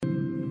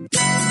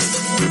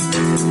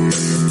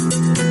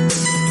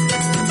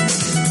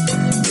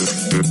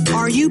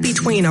Are you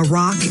between a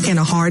rock and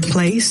a hard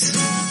place?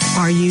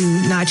 Are you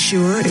not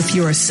sure if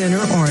you're a sinner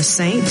or a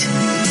saint?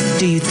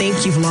 Do you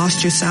think you've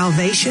lost your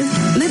salvation?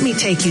 Let me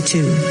take you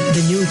to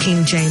the New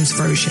King James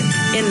Version.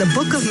 In the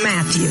book of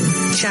Matthew,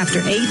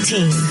 chapter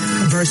 18,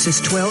 verses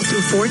 12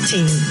 through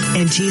 14,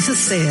 and Jesus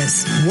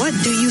says, "What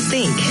do you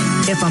think?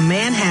 If a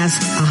man has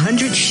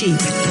 100 sheep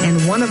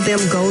and one of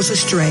them goes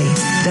astray,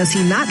 does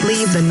he not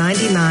leave the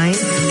 99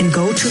 and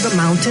go to the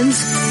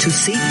mountains to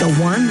seek the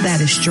one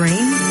that is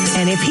strayed?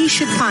 And if he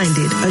should find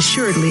it,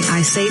 assuredly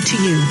I say to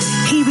you,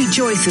 he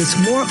rejoices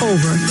more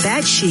over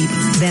that sheep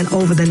than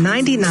over the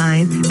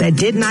 99 that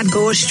did not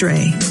go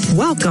astray."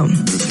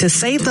 Welcome to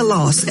Save the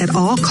Lost at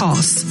All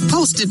Costs,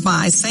 hosted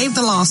by Save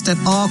the Lost at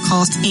All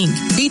Costs, Inc.,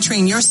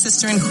 featuring your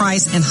sister in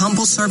Christ and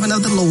humble servant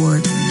of the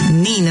Lord,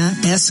 Nina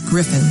S.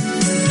 Griffin.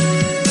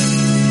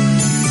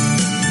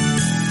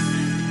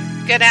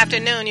 Good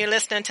afternoon. You're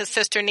listening to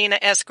Sister Nina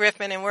S.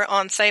 Griffin, and we're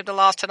on Save the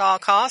Lost at All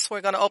Costs.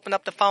 We're going to open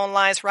up the phone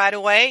lines right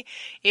away.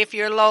 If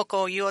you're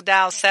local, you'll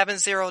dial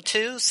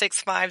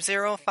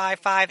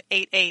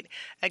 702-650-5588.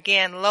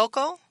 Again,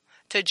 local,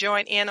 to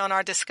join in on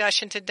our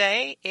discussion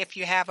today. If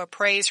you have a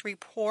praise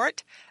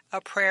report, a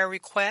prayer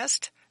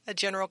request, a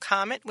general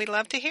comment, we'd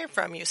love to hear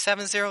from you.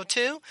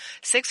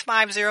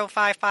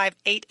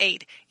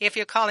 702-650-5588. If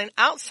you're calling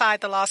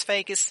outside the Las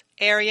Vegas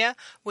area,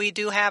 we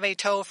do have a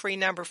toll-free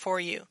number for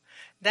you.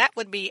 That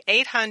would be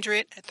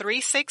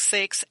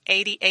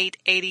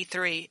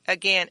 800-366-8883.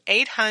 Again,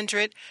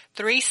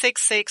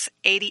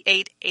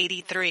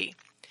 800-366-8883.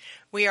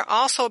 We are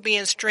also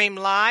being streamed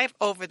live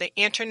over the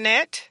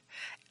internet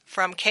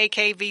from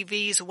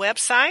KKVV's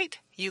website.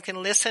 You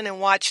can listen and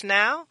watch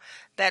now.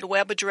 That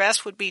web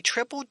address would be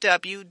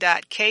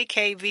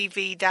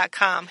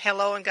www.kkvv.com.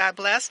 Hello and God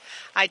bless.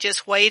 I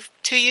just waved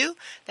to you.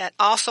 That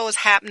also is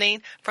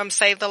happening from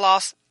Save the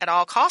Lost at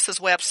All Costs'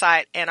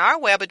 website. And our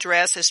web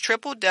address is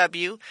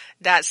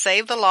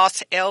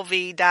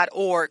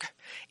www.savethelostlv.org.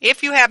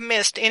 If you have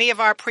missed any of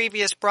our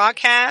previous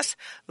broadcasts,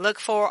 look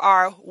for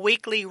our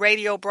weekly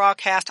radio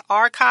broadcast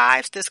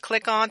archives. Just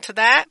click on to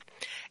that,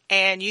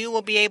 and you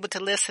will be able to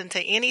listen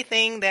to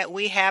anything that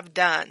we have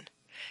done.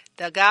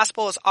 The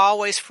gospel is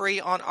always free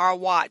on our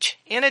watch.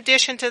 In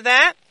addition to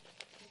that,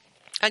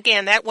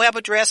 again, that web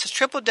address is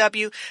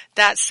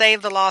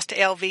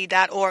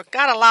www.savethelostlv.org.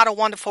 Got a lot of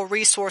wonderful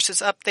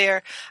resources up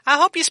there. I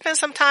hope you spend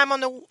some time on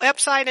the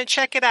website and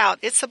check it out.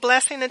 It's a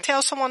blessing, and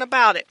tell someone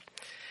about it.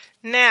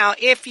 Now,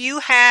 if you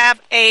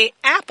have a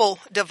Apple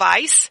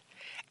device,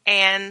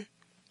 and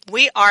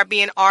we are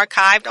being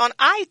archived on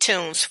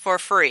iTunes for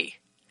free.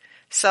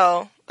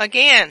 So,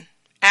 again,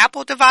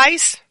 Apple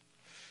device,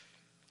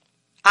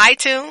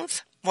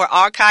 iTunes, we're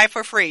archived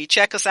for free.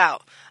 Check us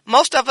out.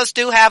 Most of us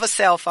do have a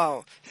cell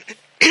phone.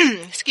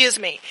 Excuse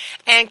me.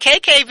 And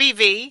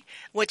KKVV,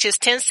 which is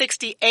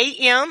 1060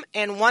 AM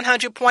and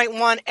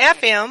 100.1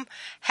 FM,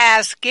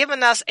 has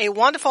given us a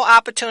wonderful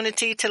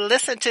opportunity to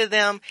listen to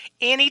them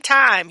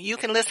anytime. You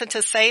can listen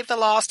to Save the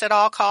Lost at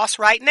All Costs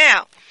right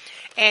now.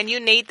 And you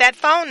need that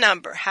phone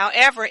number.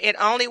 However, it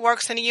only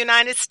works in the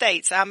United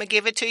States. I'm going to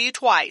give it to you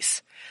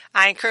twice.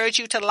 I encourage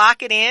you to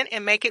lock it in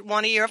and make it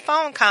one of your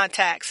phone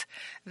contacts.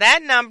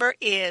 That number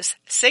is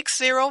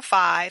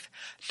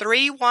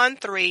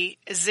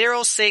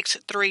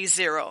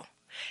 605-313-0630.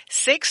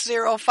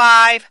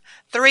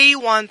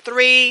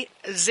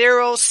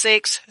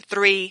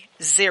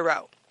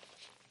 605-313-0630.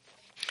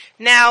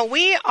 Now,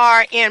 we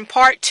are in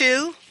part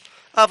 2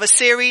 of a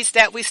series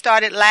that we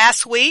started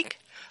last week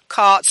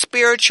called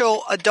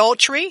Spiritual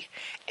Adultery,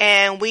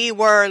 and we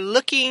were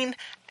looking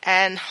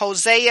at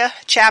Hosea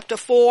chapter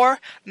 4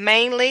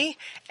 mainly,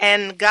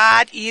 and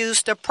God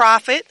used the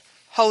prophet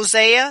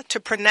Hosea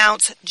to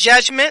pronounce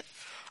judgment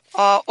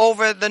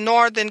over the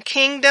northern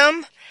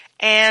kingdom,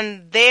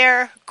 and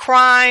their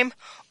crime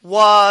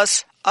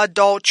was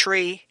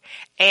adultery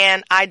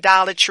and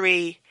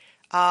idolatry,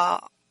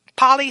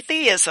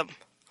 polytheism,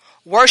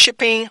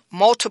 worshiping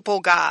multiple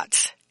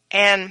gods.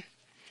 And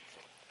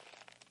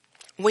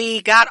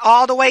we got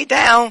all the way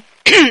down,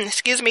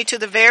 to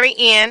the very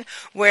end,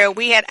 where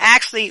we had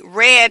actually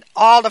read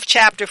all of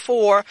chapter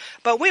 4,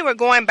 but we were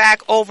going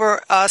back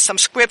over some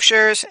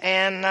scriptures,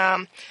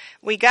 and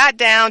we got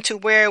down to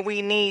where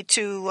we need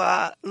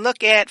to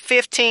look at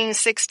 15,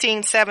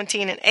 16,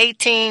 17, and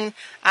 18.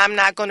 I'm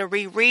not going to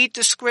reread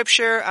the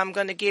scripture. I'm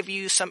going to give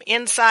you some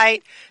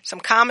insight, some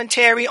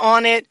commentary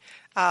on it.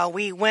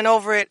 We went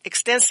over it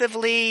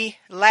extensively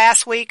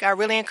last week. I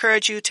really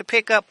encourage you to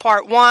pick up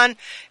part 1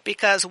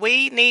 because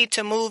we need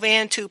to move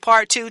into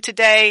part 2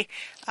 today,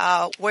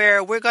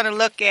 where we're going to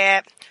look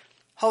at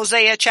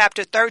Hosea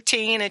chapter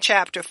 13 and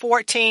chapter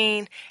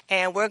 14,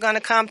 and we're going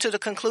to come to the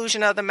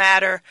conclusion of the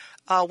matter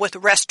with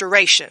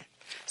restoration.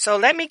 So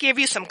let me give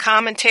you some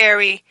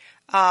commentary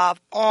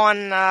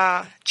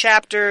on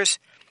chapter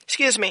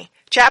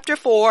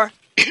 4.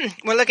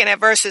 We're looking at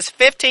verses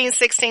 15,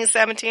 16,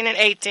 17, and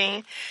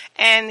 18,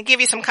 and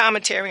give you some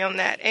commentary on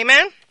that.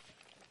 Amen?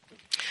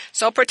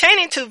 So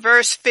pertaining to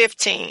verse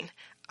 15,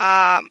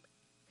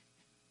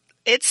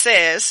 it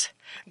says,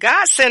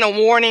 God sent a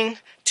warning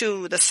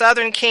to the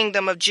southern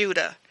kingdom of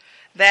Judah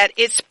that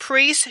its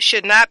priests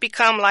should not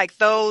become like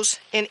those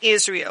in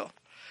Israel.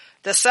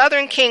 The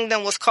southern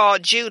kingdom was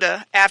called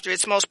Judah after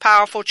its most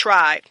powerful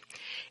tribe.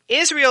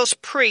 Israel's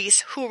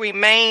priests who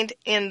remained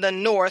in the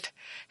north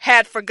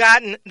had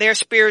forgotten their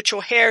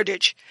spiritual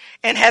heritage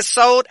and had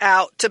sold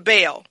out to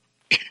Baal.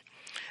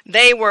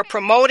 They were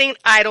promoting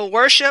idol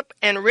worship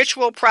and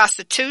ritual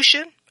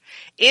prostitution.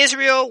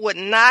 Israel would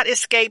not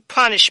escape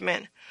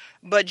punishment,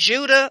 but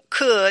Judah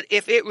could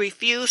if it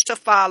refused to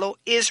follow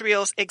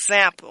Israel's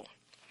example.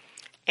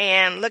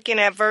 And looking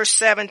at verse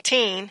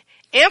 17,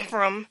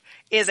 Ephraim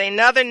is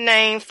another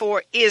name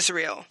for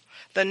Israel,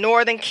 the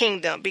northern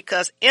kingdom,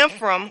 because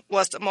Ephraim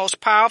was the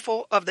most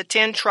powerful of the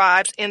 10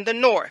 tribes in the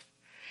north.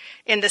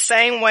 In the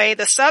same way,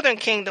 the southern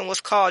kingdom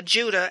was called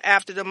Judah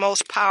after the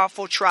most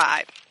powerful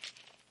tribe.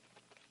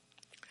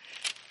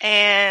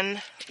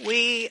 And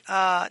we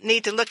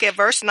need to look at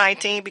verse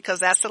 19 because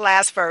that's the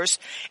last verse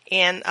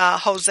in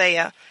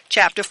Hosea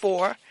chapter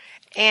 4.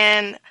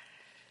 And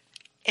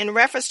in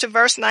reference to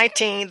verse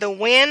 19, the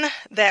wind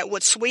that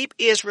would sweep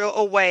Israel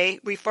away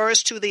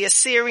refers to the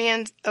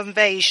Assyrian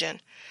invasion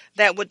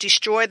that would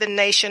destroy the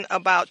nation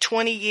about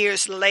 20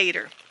 years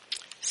later.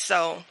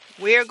 So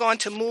we're going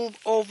to move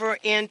over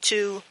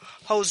into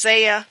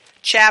Hosea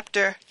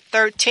chapter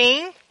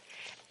 13.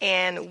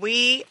 And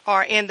we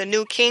are in the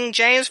New King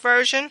James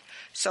Version.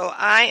 So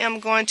I am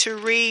going to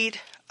read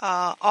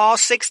all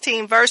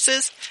 16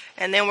 verses,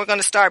 and then we're going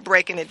to start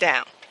breaking it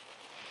down.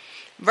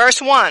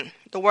 Verse 1,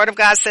 the Word of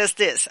God says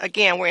this.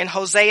 Again, we're in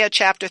Hosea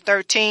chapter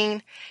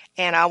 13,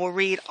 and I will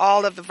read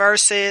all of the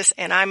verses,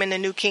 and I'm in the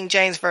New King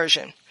James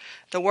Version.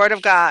 The Word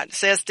of God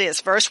says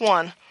this. Verse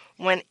 1,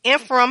 when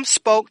Ephraim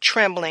spoke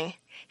trembling,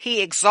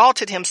 he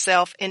exalted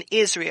himself in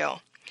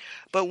Israel.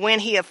 But when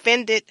he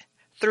offended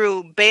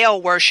through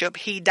Baal worship,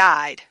 he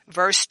died.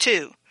 Verse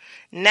 2,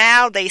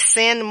 now they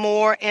sin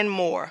more and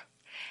more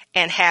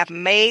and have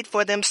made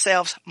for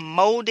themselves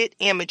molded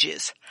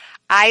images,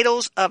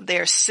 idols of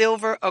their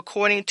silver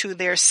according to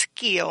their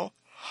skill.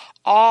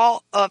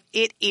 All of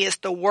it is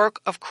the work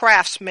of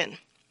craftsmen.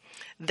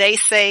 They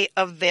say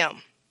of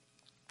them,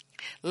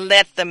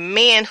 let the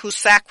men who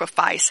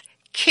sacrifice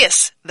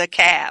kiss the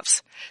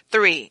calves.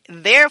 3,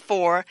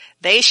 therefore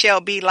they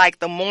shall be like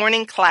the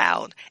morning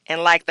cloud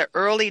and like the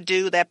early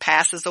dew that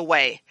passes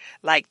away,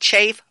 like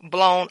chaff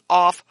blown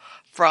off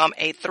from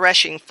a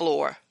threshing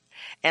floor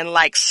and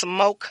like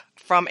smoke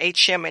from a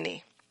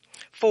chimney.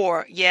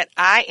 4, yet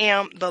I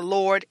am the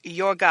Lord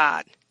your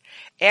God,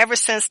 ever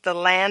since the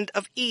land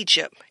of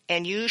Egypt,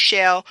 and you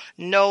shall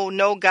know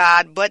no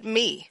God but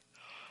me,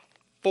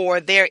 for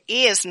there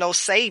is no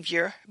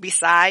Savior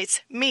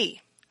besides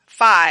me.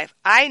 5,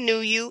 I knew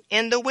you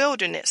in the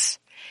wilderness,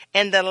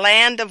 in the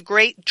land of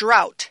great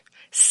drought.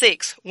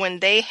 6, when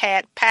they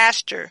had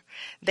pasture,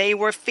 they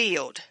were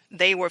filled.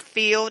 They were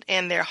filled,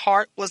 and their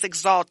heart was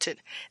exalted.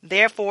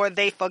 Therefore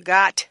they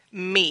forgot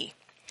me.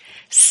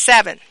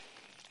 7,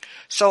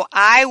 so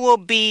I will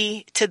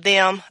be to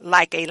them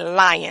like a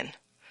lion,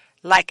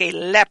 like a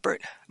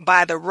leopard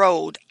by the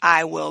road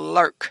I will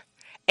lurk.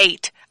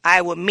 8,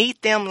 I will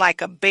meet them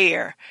like a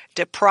bear,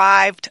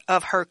 deprived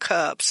of her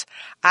cubs.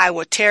 I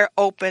will tear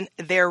open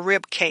their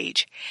rib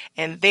cage,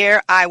 and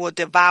there I will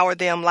devour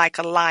them like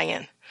a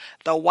lion.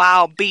 The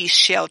wild beast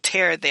shall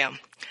tear them.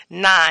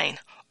 9,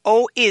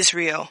 O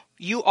Israel,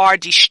 you are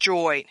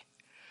destroyed,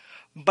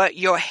 but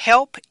your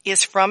help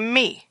is from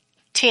me.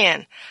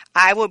 10,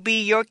 I will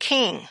be your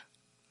king.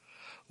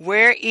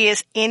 Where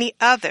is any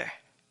other,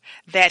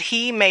 that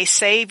he may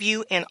save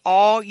you in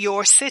all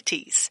your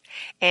cities,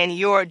 and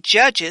your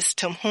judges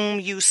to whom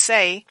you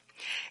say,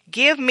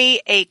 give me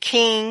a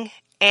king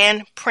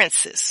and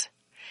princes.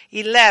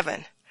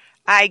 11,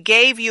 I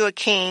gave you a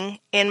king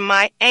in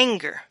my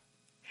anger,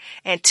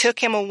 and took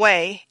him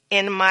away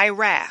in my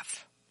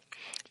wrath.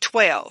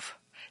 12,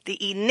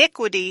 the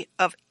iniquity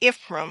of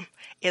Ephraim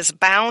is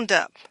bound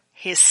up,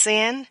 his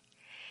sin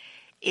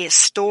is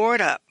stored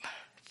up.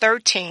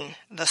 13,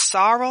 the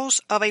sorrows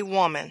of a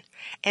woman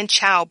and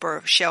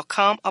childbirth shall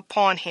come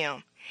upon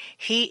him.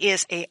 He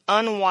is an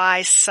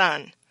unwise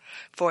son,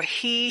 for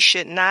he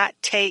should not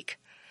stay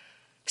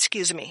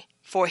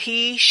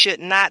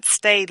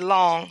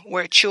long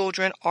where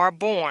children are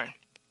born.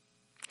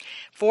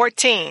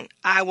 14,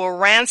 I will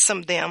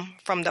ransom them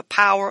from the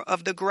power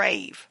of the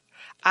grave.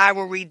 I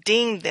will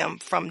redeem them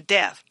from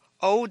death.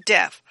 O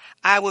death,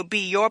 I will be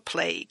your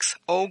plagues.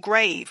 O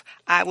grave,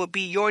 I will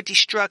be your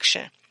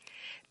destruction.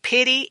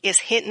 Pity is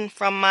hidden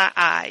from my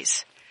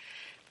eyes.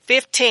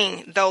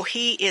 15, though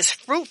he is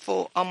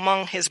fruitful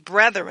among his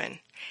brethren,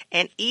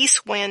 an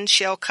east wind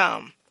shall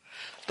come.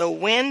 The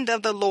wind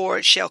of the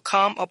Lord shall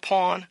come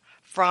upon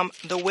from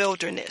the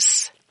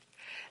wilderness.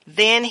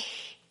 Then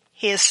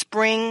his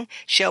spring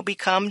shall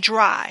become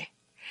dry,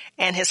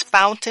 and his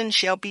fountain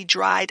shall be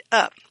dried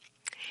up.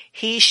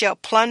 He shall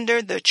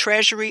plunder the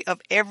treasury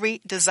of every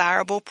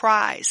desirable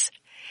prize.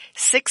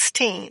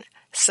 16,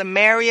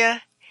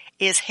 Samaria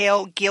is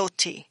held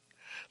guilty,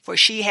 for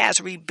she has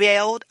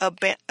rebelled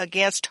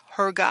against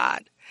her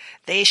God.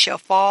 They shall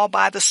fall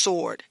by the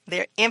sword.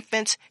 Their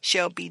infants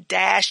shall be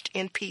dashed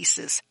in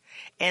pieces,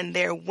 and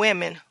their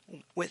women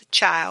with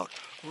child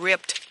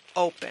ripped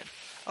open.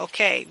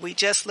 Okay, we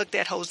just looked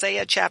at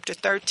Hosea chapter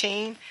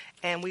 13,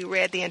 and we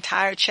read the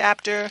entire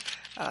chapter,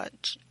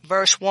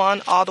 verse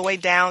 1 all the way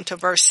down to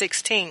verse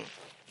 16.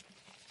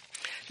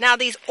 Now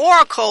these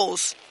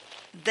oracles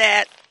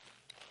that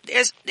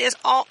there's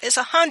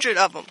 100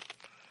 of them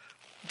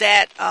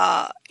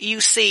that you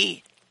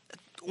see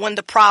when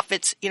the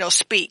prophets,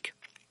 speak.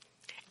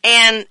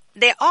 And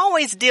they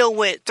always deal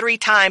with 3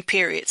 time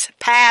periods: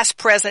 past,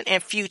 present,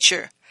 and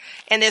future.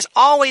 And there's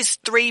always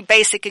 3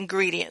 basic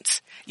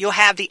ingredients. You'll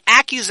have the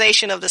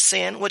accusation of the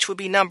sin, which would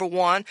be number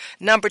 1.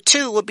 Number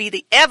 2 would be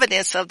the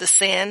evidence of the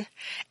sin.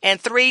 And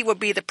 3 would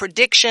be the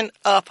prediction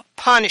of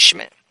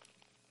punishment.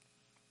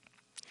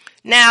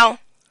 Now,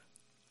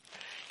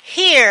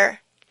 here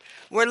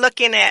we're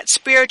looking at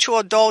spiritual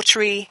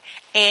adultery,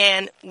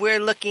 and we're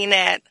looking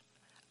at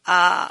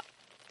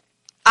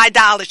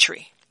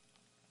idolatry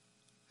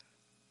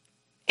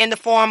in the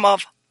form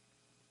of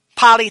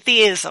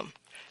polytheism,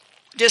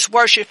 just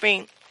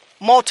worshiping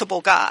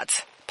multiple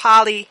gods.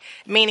 Poly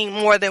meaning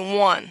more than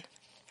one.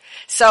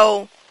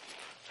 So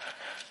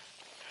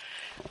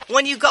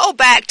when you go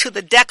back to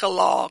the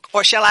Decalogue,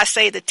 or shall I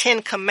say the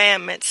 10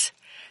 Commandments,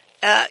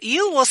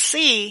 you will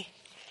see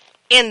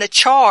in the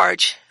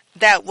charge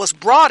that was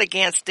brought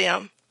against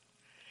them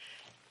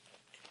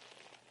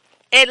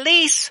at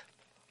least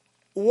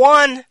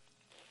one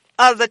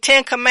of the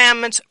 10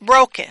 Commandments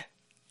broken.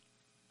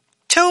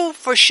 2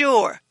 for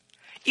sure.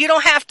 You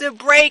don't have to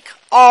break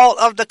all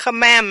of the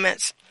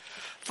commandments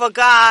for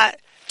God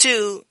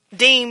to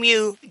deem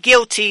you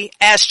guilty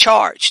as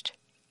charged.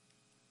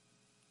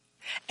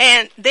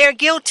 And they're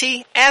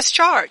guilty as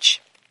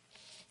charged.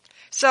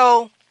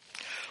 So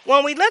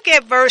when we look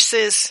at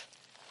verses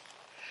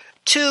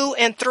 2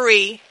 and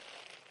 3,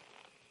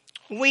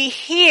 we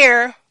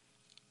hear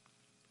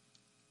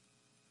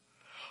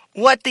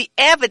what the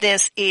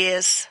evidence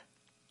is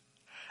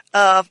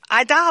of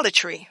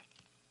idolatry.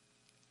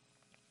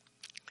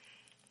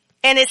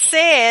 And it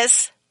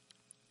says,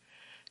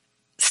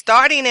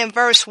 starting in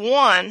verse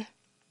 1,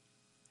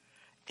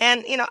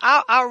 and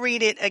I'll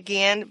read it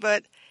again,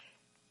 but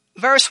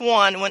verse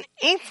 1, when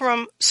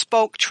Ephraim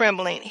spoke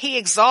trembling, he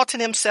exalted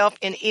himself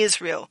in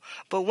Israel,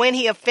 but when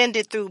he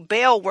offended through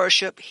Baal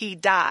worship, he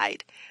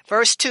died.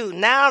 Verse 2,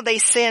 now they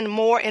sin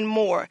more and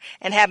more,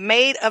 and have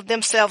made of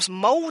themselves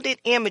molded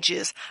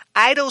images,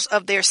 idols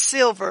of their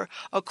silver,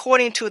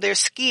 according to their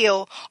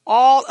skill,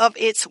 all of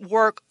its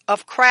work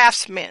of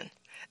craftsmen.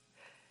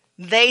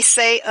 They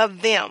say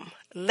of them,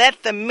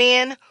 let the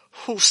men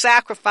who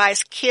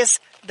sacrifice kiss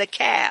the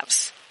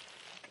calves.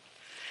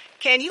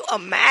 Can you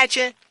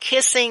imagine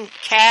kissing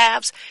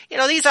calves?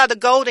 These are the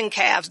golden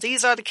calves.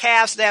 These are the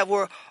calves that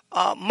were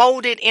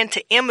molded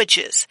into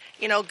images.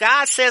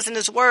 God says in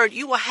his word,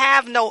 you will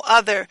have no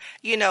other,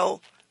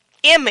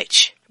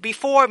 image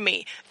before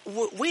me.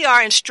 We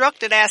are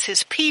instructed as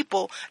his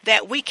people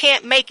that we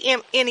can't make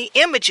any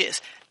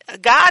images.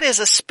 God is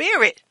a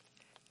spirit.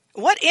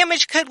 What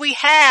image could we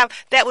have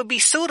that would be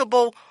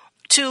suitable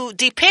to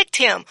depict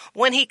him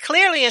when he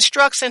clearly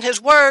instructs in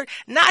his word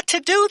not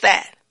to do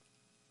that?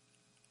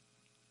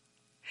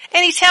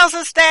 And he tells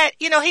us that,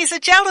 he's a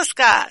jealous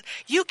God.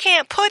 You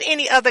can't put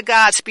any other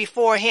gods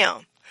before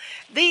him.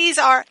 These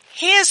are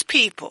his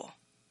people.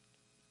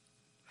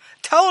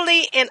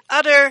 Totally in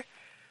utter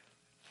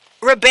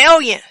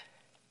rebellion.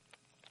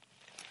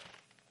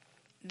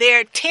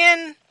 There are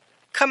 10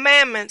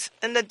 commandments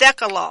in the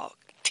Decalogue.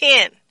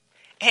 10.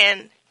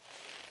 And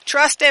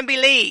trust and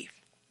believe.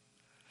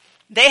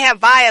 They have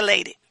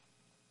violated.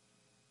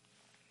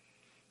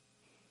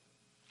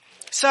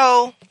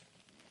 So,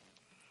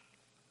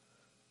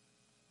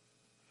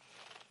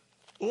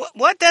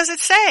 what does it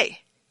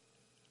say?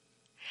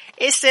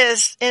 It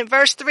says in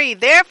verse 3,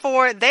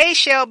 therefore they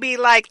shall be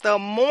like the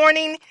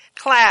morning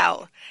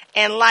cloud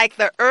and like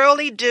the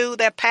early dew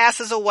that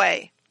passes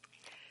away,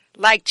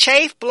 like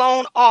chaff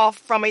blown off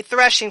from a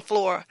threshing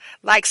floor,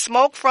 like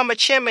smoke from a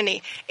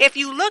chimney. If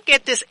you look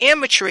at this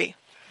imagery,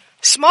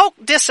 smoke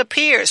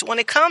disappears. When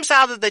it comes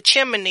out of the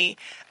chimney,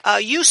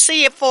 you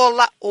see it for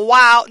a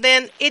while,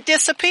 then it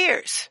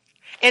disappears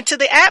into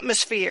the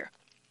atmosphere.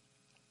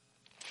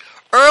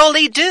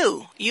 Early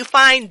dew. You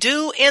find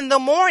dew in the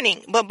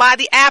morning, but by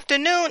the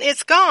afternoon,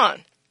 it's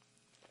gone.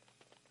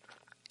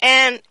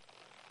 And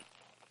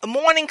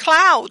morning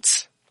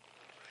clouds,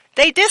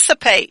 they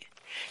dissipate.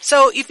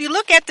 So if you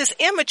look at this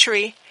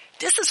imagery,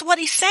 this is what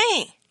he's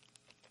saying.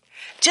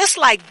 Just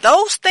like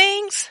those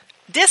things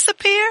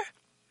disappear,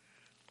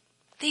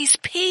 these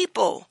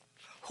people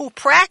who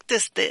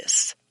practice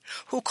this,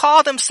 who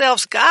call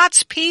themselves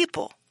God's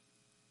people,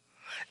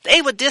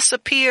 they would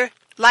disappear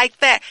like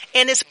that.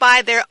 And it's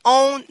by their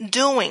own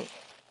doing.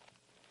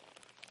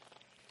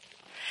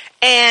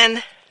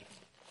 And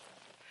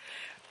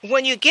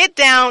when you get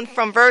down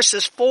from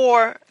verses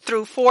 4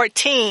 through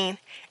 14,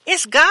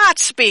 it's God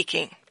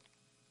speaking.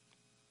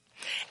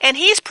 And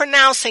he's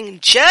pronouncing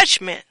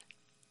judgment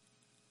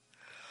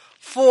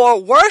for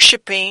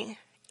worshiping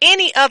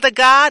any other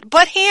God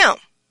but him.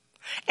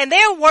 And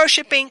they're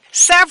worshiping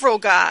several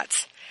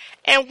gods.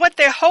 And what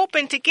they're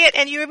hoping to get,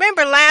 and you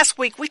remember last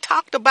week we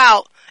talked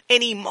about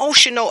an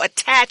emotional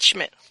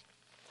attachment.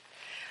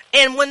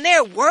 And when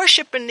they're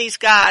worshiping these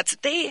gods,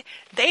 they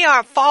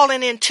are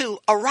falling into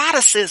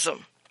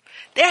eroticism.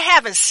 They're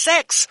having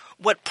sex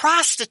with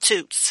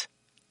prostitutes.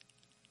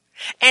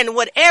 And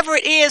whatever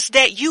it is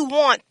that you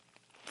want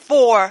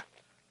for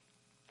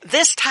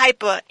this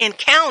type of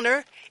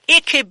encounter,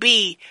 it could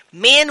be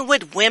men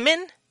with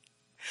women,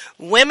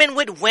 women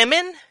with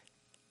women,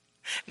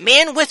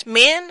 men with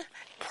men,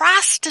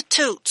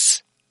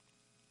 prostitutes.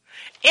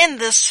 In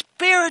the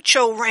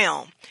spiritual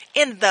realm,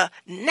 in the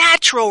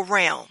natural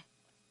realm,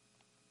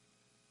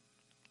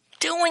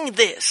 doing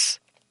this,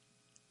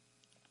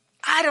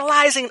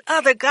 idolizing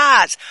other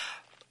gods,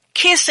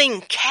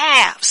 kissing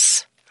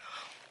calves,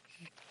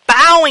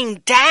 bowing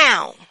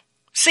down.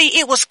 See,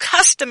 it was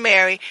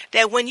customary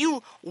that when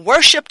you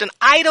worshiped an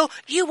idol,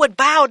 you would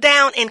bow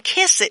down and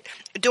kiss it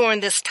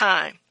during this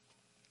time,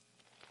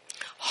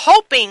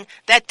 hoping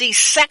that these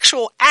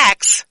sexual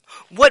acts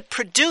would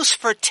produce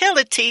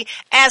fertility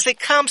as it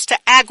comes to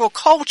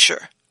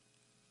agriculture,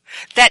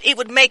 that it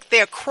would make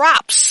their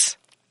crops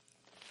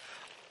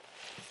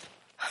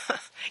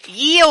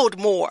yield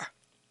more.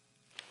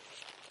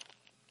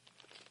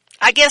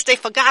 I guess they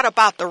forgot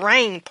about the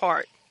rain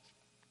part.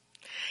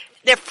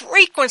 The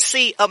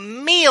frequency of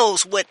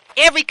meals with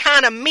every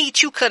kind of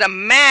meat you could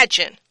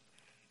imagine.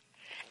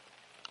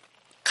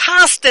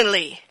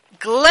 Constantly,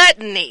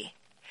 gluttony,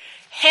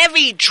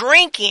 heavy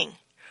drinking,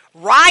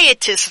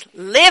 riotous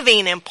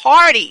living and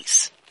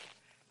parties,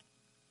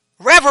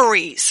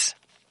 revelries.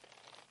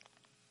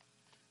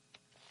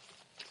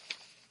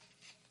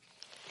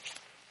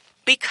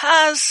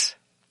 Because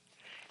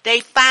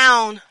they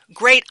found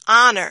great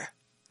honor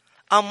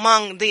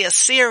among the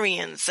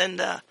Assyrians and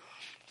the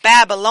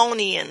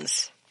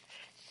Babylonians.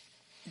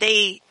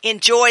 They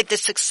enjoyed the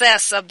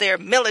success of their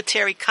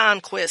military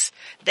conquests.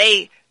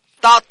 They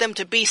thought them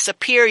to be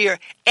superior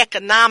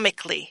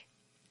economically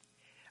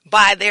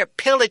by their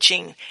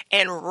pillaging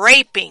and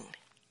raping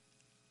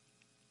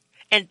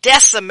and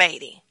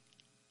decimating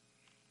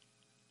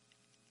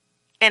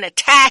and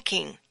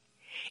attacking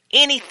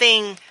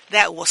anything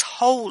that was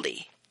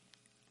holy,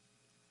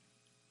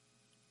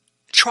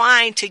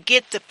 trying to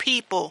get the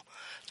people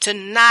to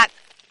not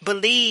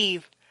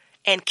believe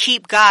and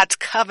keep God's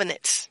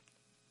covenants.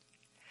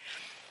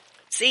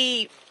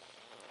 See,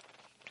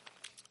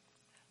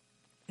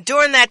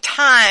 during that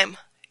time,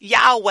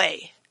 Yahweh,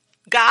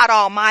 God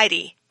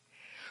Almighty,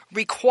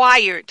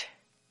 required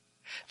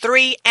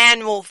 3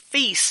 annual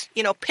feasts,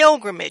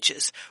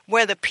 pilgrimages,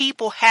 where the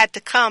people had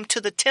to come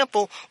to the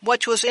temple,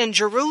 which was in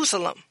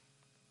Jerusalem.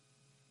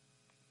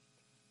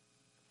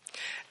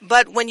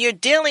 But when you're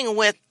dealing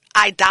with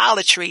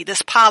idolatry,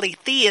 this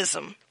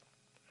polytheism,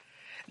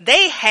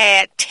 they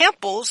had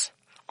temples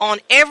on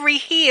every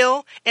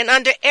hill and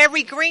under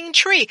every green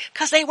tree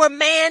because they were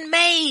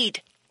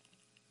man-made.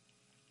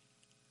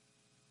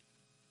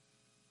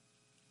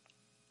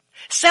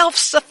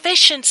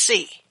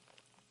 Self-sufficiency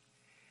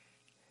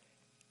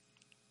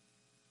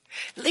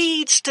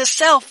leads to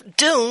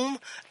self-doom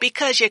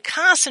because you're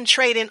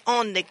concentrating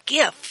on the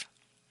gift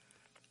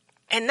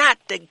and not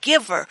the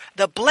giver,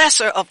 the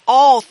blesser of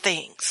all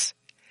things.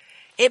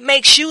 It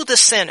makes you the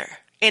sinner.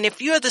 And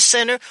if you're the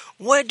sinner,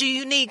 what do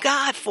you need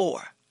God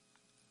for?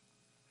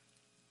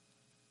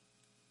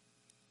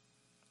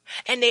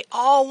 And they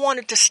all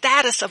wanted the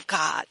status of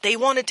God. They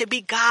wanted to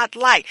be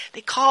God-like.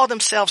 They called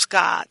themselves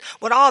God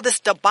with all this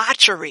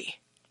debauchery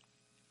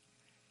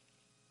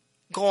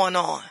going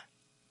on.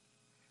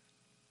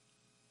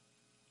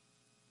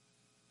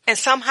 And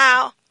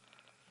somehow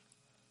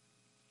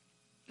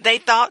they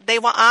thought they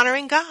were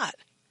honoring God.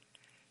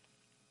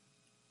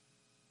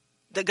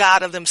 The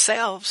God of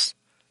themselves,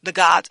 the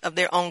God of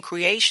their own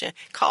creation,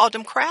 called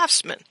them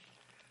craftsmen.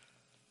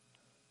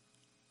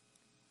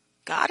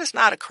 God is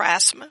not a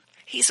craftsman.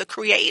 He's a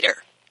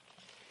creator.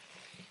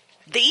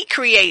 The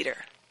creator.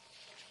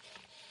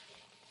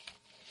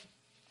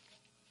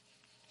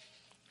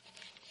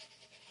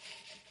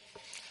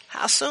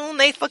 How soon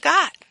they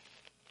forgot.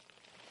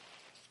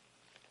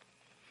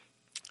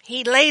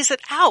 He lays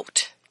it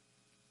out.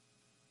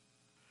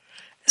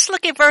 Let's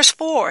look at verse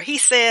 4. He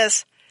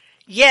says,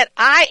 "Yet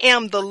I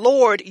am the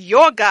Lord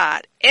your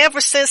God, ever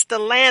since the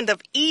land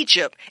of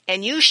Egypt,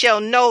 and you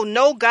shall know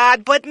no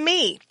God but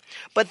me.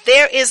 But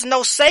there is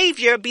no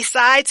Savior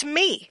besides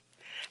me."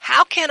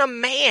 How can a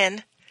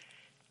man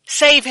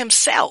save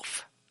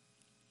himself?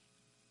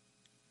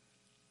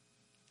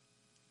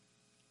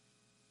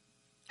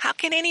 How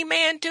can any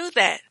man do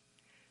that?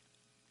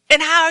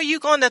 And how are you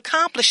going to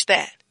accomplish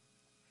that?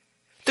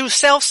 Through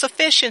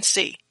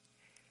self-sufficiency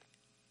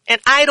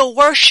and idol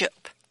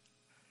worship,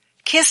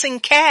 kissing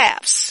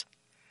calves,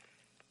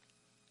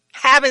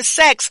 having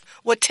sex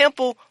with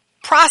temple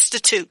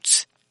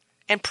prostitutes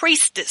and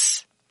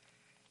priestess,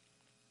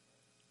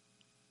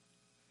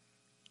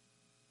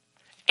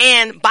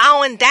 and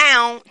bowing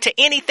down to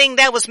anything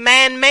that was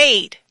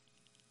man-made.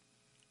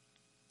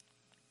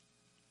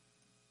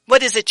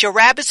 what is it, your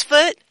rabbit's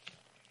foot?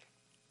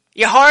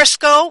 Your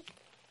horoscope?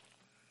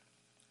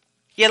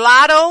 Your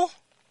lotto?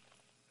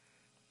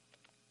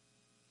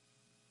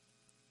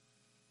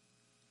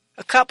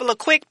 A couple of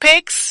quick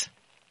picks?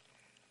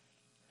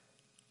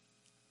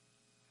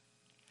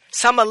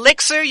 Some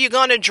elixir you're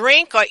going to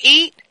drink or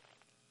eat?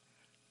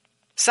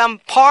 Some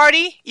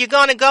party you're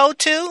going to go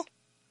to?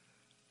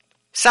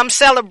 Some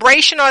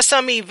celebration or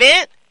some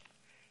event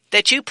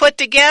that you put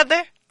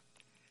together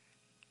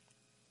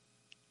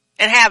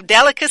and have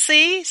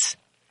delicacies?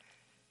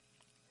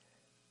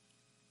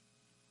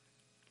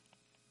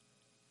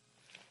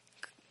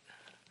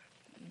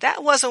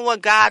 That wasn't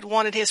what God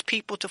wanted his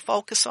people to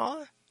focus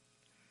on.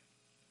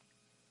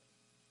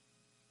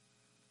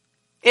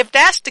 If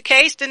that's the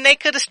case, then they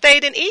could have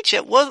stayed in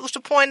Egypt. What was the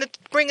point of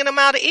bringing them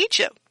out of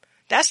Egypt?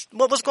 That's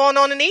what was going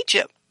on in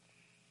Egypt.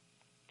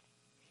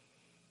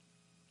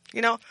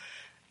 You know,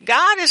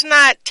 God is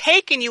not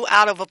taking you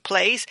out of a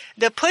place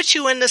to put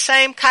you in the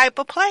same type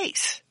of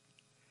place.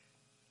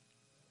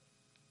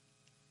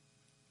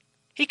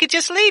 He could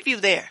just leave you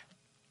there.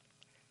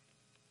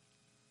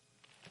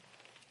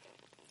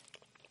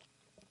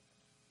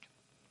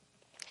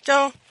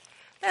 So,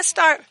 let's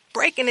start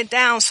breaking it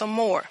down some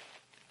more.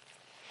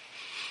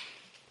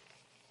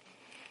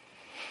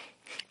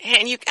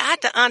 And you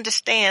got to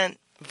understand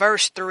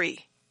verse 3.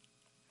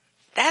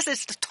 That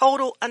is the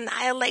total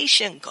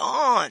annihilation.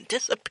 Gone.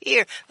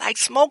 Disappear. Like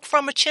smoke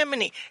from a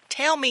chimney.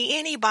 Tell me,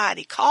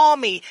 anybody. Call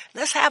me.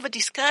 Let's have a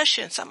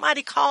discussion.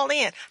 Somebody call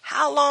in.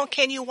 How long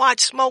can you watch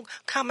smoke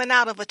coming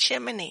out of a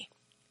chimney?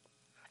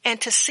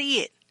 And to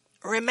see it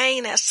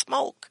remain as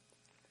smoke.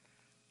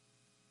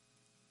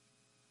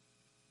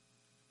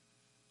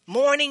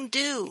 Morning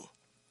dew.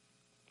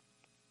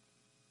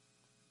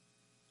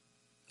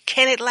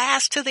 Can it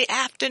last to the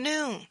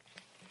afternoon?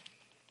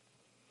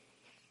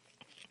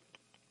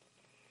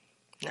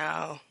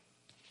 No.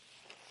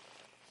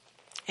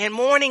 And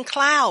morning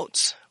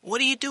clouds. What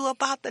do you do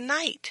about the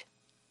night?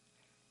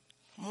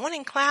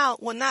 Morning cloud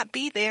will not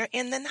be there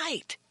in the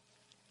night.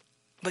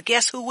 But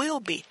guess who will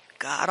be?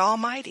 God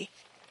Almighty.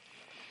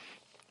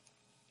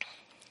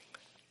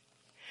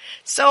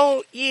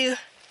 So you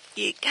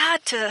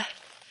got to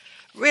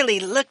really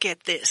look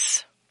at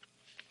this.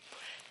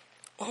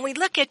 When we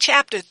look at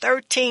chapter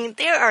 13,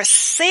 there are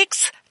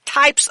 6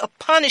 types of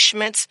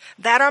punishments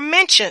that are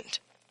mentioned.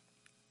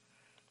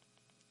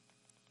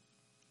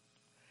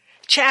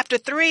 Chapter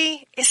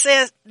 3, it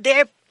says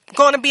they're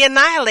going to be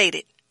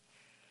annihilated.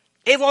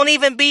 It won't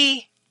even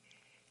be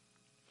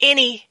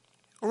any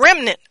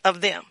remnant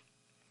of them.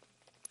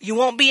 You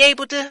won't be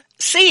able to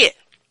see it.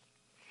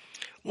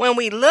 When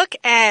we look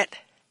at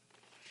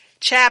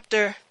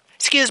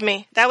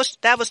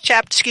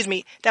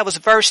that was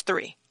verse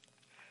 3.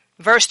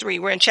 Verse 3,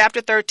 we're in chapter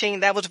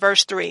 13, that was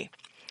verse 3.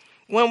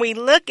 When we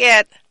look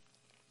at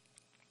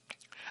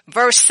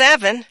verse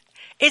 7,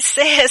 it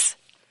says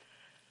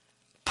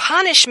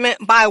punishment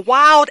by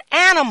wild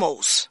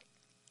animals.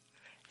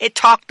 It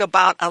talked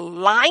about a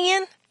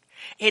lion.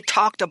 It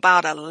talked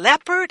about a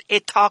leopard.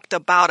 It talked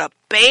about a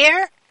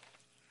bear.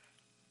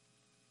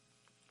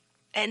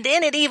 And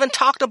then it even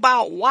talked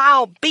about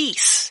wild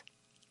beasts.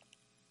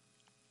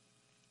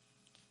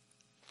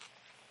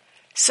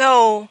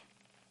 So,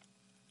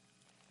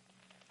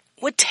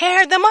 would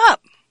tear them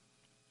up.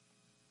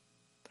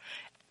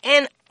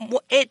 And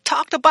it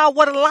talked about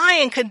what a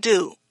lion could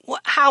do,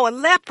 how a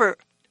leopard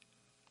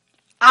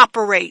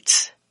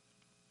operates,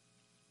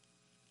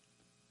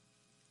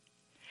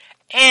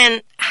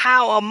 and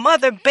how a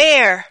mother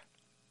bear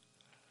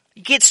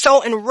gets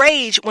so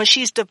enraged when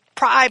she's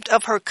deprived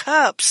of her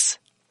cubs.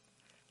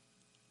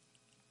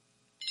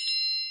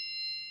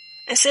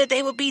 And said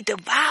they would be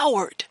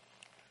devoured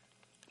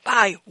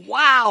by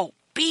wild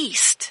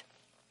beasts.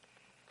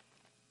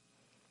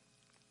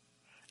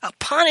 A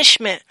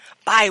punishment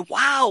by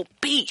wild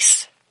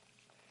beasts.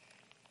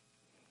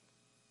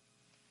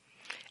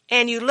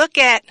 And you look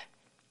at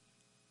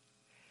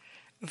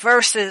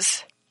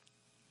verses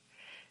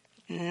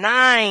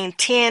 9,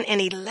 10,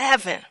 and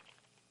 11.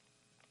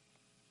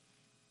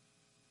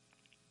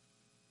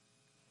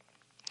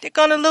 They're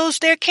going to lose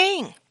their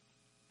king.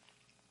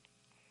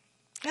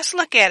 Let's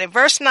look at it.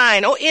 Verse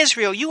 9, O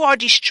Israel, you are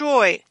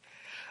destroyed,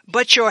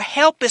 but your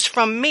help is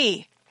from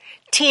me.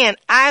 10,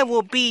 I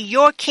will be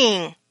your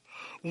king.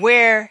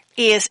 Where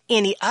is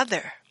any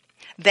other,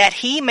 that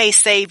he may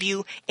save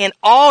you in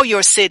all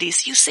your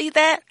cities? You see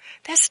that?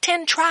 That's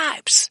 10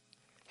 tribes.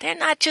 They're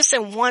not just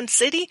in one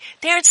city.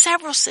 They're in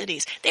several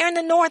cities. They're in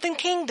the northern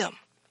kingdom.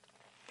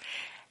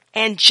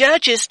 And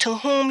judges to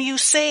whom you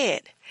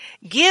said,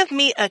 give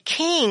me a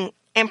king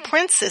and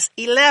princes.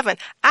 11,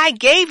 I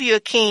gave you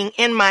a king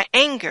in my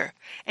anger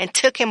and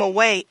took him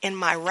away in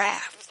my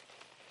wrath.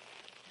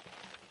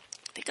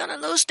 They're going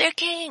to lose their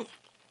king.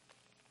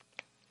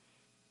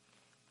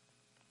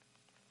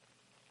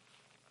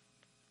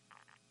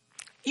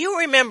 You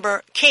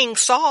remember King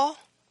Saul.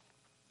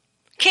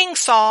 King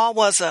Saul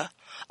was a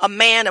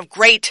man of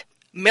great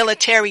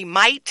military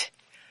might,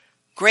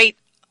 great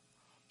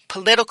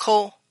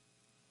political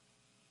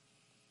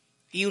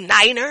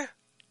uniter.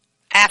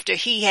 after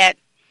he had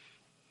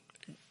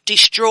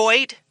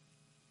destroyed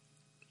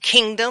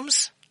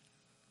kingdoms.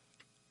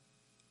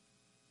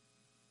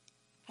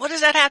 What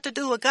does that have to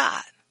do with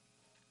God?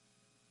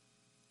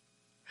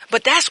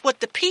 But that's what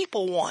the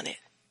people wanted.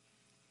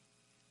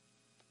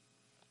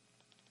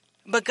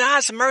 But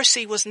God's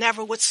mercy was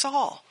never with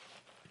Saul,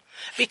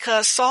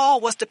 because Saul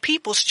was the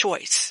people's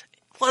choice.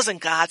 It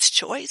wasn't God's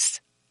choice.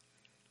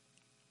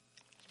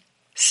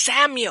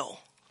 Samuel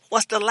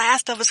was the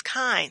last of his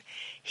kind.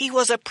 He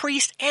was a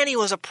priest and he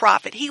was a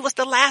prophet. He was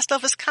the last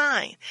of his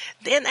kind.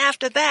 Then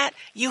after that,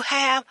 you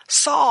have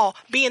Saul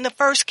being the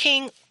first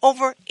king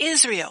over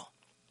Israel.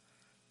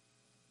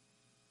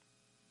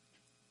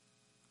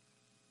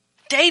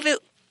 David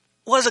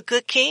was a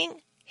good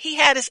king. He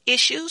had his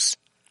issues.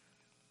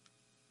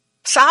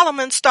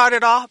 Solomon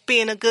started off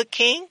being a good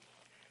king.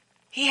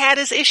 He had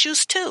his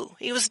issues too.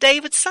 He was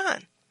David's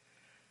son.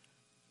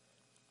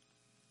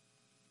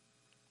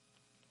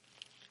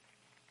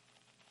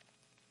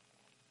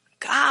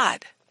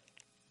 God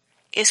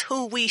is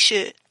who we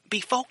should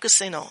be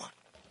focusing on.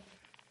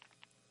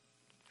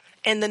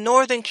 And the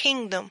northern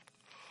kingdom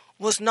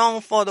was known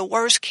for the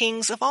worst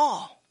kings of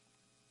all.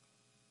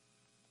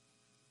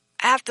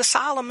 After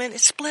Solomon,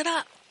 it split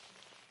up.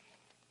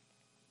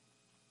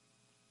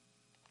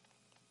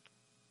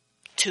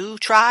 2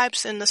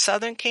 tribes in the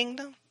southern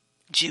kingdom,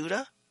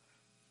 Judah,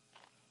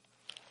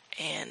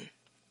 and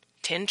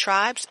 10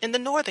 tribes in the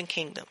northern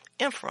kingdom,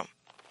 Ephraim.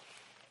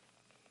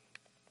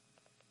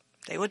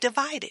 They were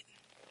divided.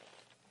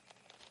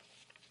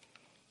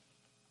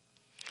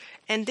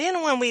 And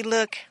then when we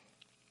look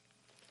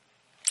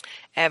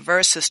at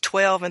verses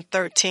 12 and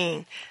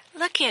 13,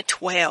 look at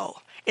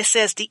 12. It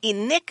says, the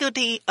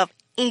iniquity of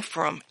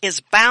Ephraim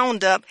is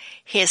bound up.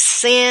 His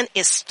sin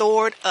is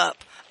stored up.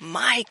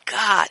 My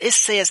God, it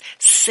says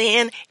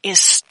sin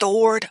is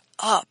stored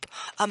up.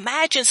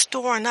 Imagine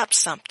storing up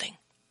something.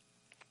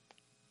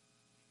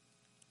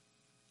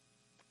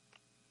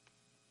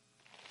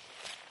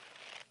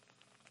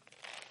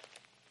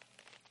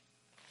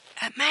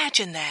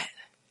 Imagine that.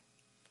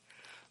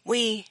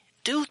 We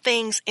do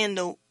things in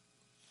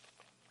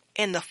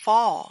the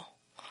fall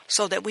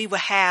so that we will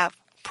have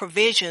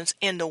provisions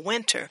in the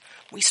winter.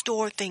 We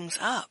store things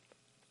up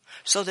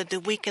so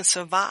that we can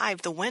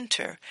survive the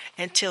winter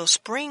until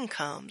spring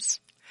comes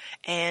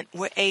and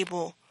we're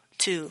able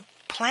to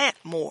plant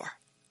more.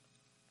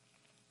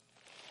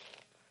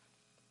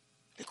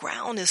 The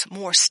ground is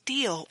more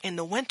still in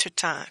the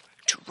wintertime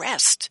to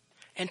rest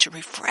and to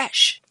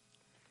refresh.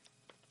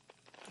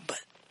 But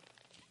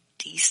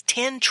these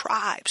 10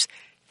 tribes,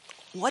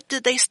 what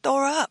did they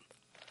store up?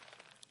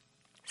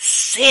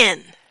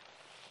 Sin.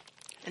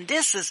 And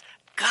this is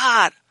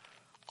God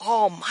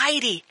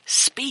Almighty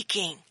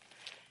speaking.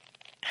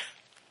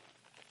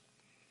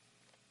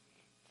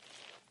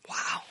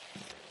 Wow.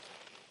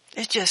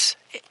 It's just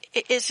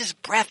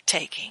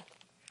breathtaking.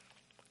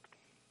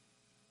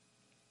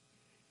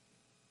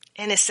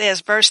 And it says,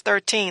 verse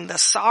 13, the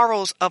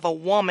sorrows of a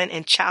woman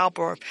in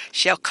childbirth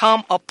shall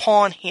come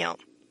upon him.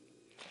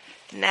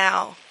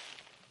 Now,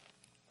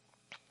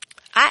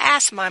 I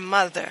asked my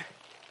mother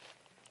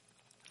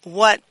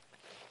what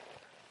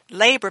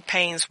labor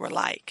pains were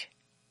like.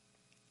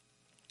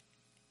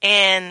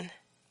 And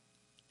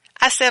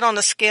I said on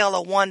a scale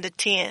of 1 to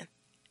 10.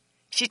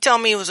 She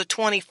told me it was a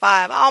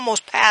 25. I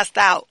almost passed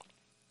out.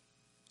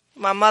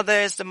 My mother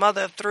is the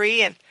mother of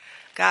 3, and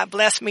God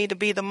blessed me to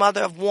be the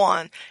mother of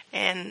 1.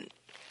 And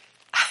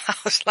I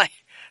was like,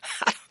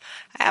 I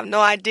have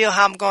no idea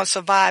how I'm going to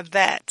survive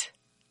that.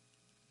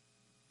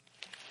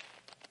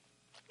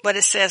 But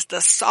it says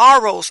the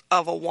sorrows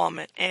of a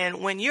woman.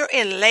 And when you're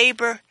in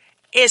labor,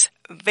 it's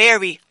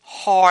very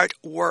hard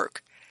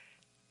work.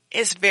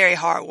 It's very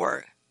hard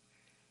work.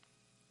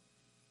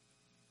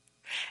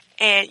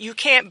 And you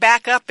can't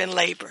back up in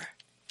labor.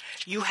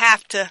 You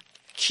have to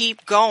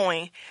keep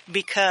going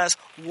because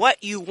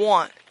what you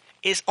want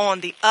is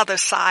on the other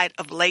side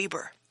of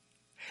labor.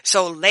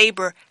 So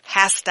labor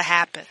has to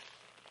happen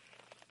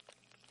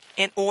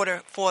in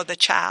order for the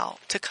child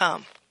to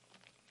come.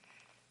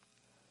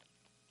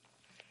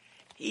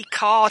 He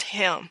called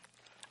him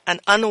an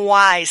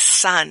unwise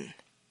son,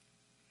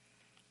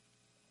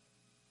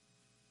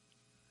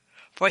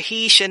 for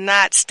he should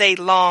not stay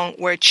long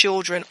where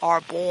children are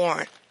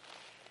born.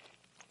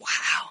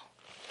 Wow,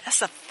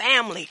 that's a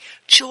family.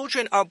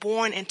 Children are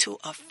born into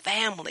a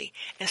family,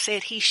 and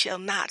said he shall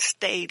not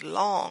stay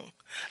long.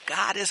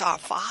 God is our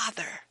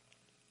Father.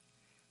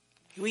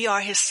 We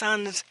are his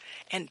sons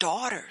and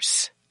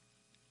daughters.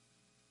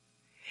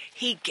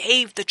 He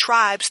gave the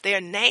tribes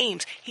their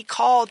names. He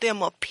called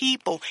them a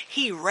people.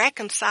 He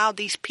reconciled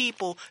these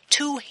people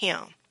to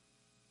him.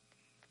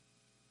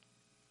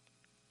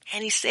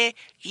 And he said,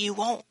 you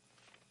won't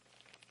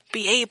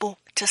be able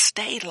to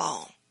stay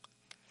long.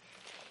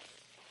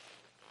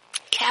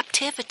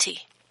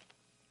 Captivity.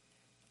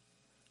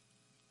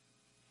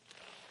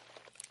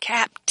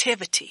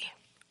 Captivity.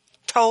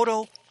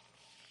 Total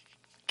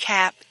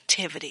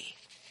captivity.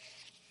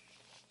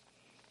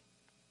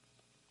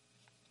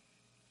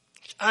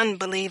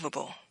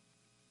 Unbelievable.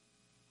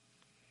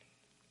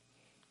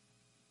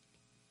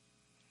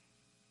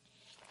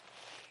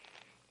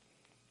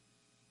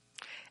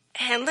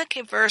 And look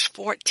at verse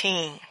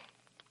 14.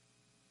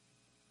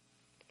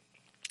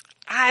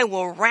 I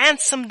will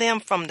ransom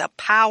them from the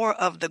power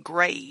of the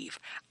grave.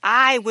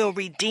 I will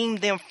redeem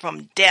them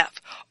from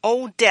death.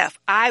 O death,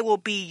 I will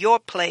be your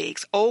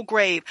plagues. O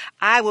grave,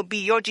 I will be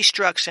your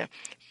destruction.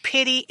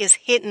 Pity is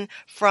hidden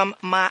from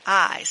my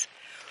eyes.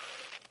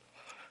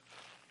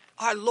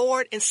 Our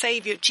Lord and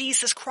Savior,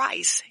 Jesus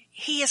Christ,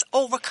 he has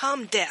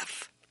overcome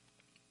death.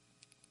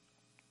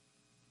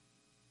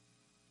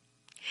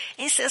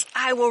 He says,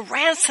 I will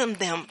ransom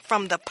them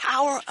from the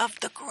power of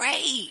the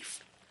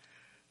grave.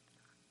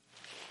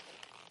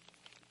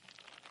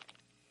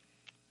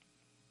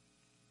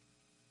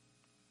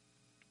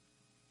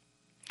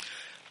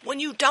 When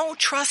you don't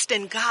trust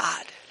in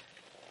God,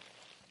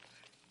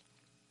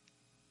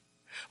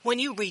 when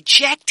you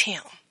reject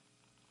him,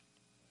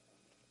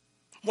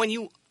 when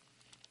you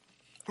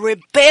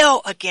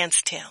rebel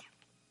against him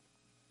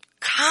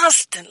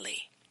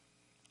constantly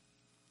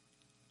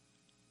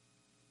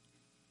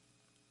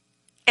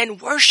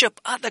and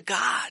worship other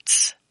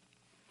gods,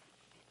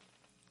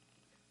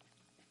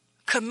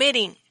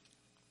 committing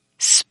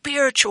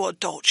spiritual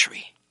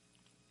adultery,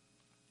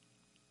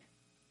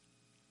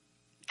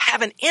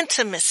 having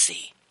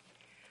intimacy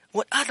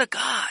with other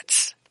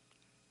gods,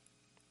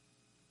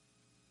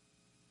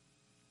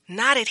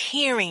 not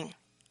adhering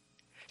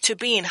to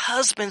being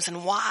husbands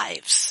and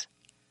wives,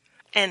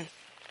 and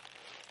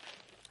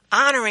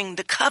honoring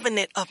the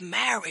covenant of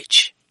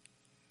marriage.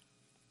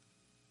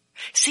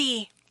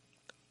 See,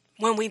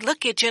 when we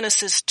look at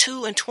Genesis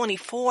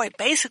 2:24, it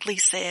basically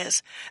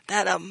says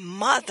that a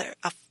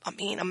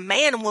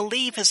man will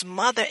leave his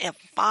mother and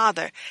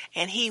father,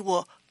 and he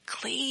will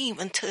cleave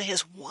unto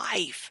his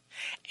wife,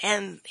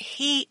 and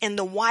he and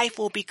the wife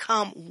will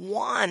become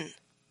one.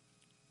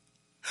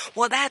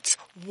 Well, that's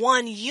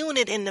one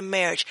unit in the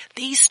marriage.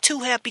 These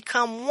two have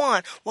become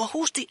one. Well,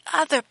 who's the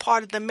other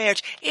part of the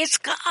marriage? It's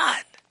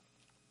God.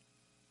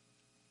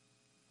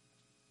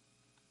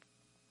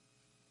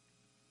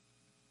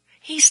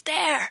 He's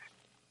there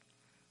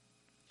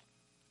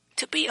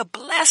to be a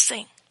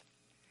blessing,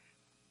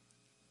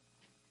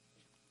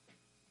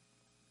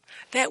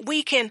 that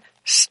we can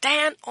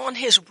stand on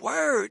his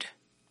word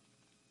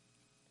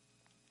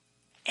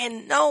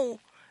and know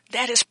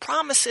that his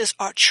promises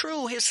are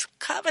true. His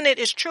covenant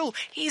is true.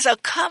 He's a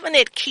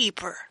covenant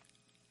keeper.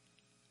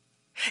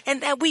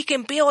 And that we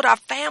can build our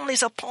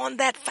families upon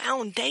that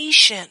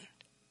foundation.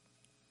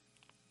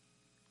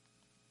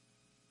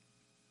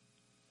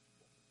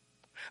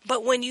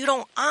 But when you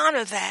don't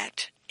honor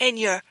that and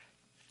you're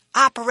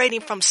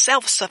operating from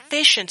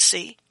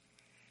self-sufficiency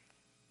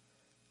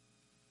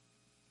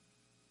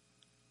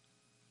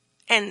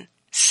and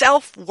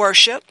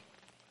self-worship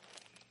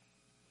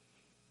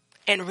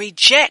and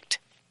reject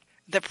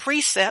the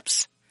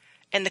precepts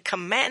and the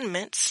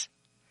commandments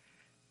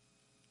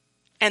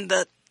and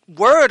the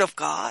word of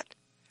God,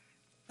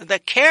 the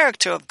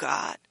character of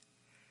God,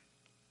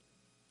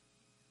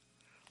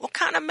 what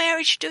kind of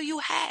marriage do you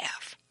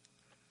have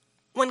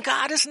when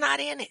God is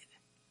not in it?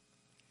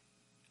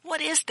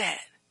 What is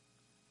that?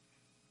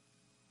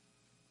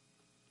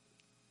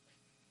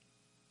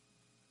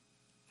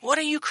 What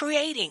are you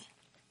creating?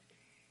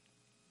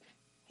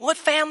 What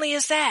family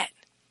is that?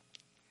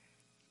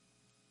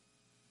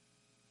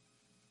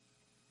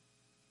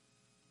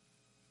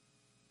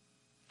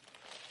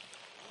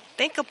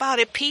 Think about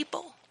it,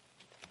 people.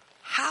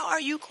 How are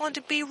you going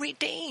to be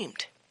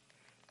redeemed?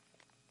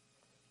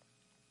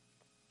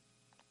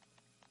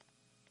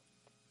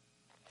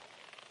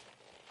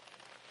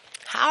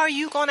 How are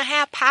you going to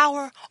have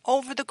power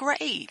over the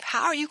grave?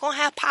 How are you going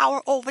to have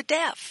power over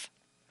death?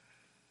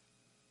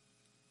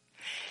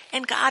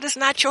 And God is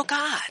not your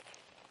God.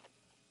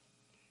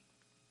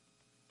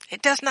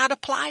 It does not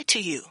apply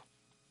to you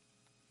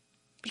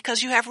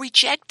because you have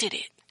rejected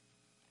it.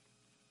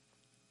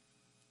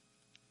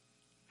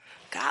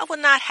 God will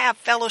not have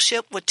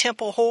fellowship with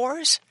temple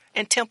whores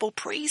and temple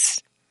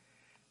priests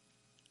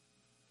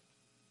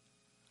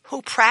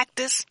who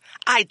practice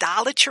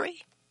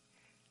idolatry.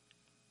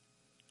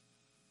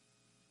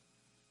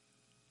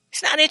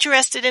 He's not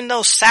interested in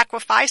those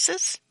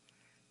sacrifices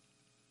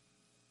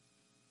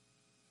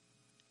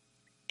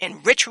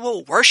and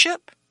ritual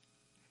worship.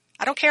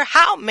 I don't care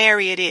how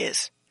merry it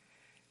is.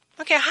 I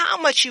don't care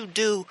how much you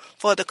do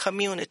for the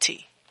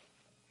community.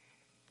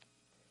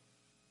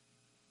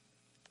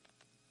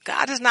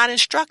 God is not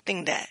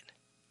instructing that.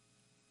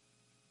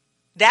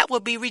 That will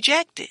be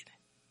rejected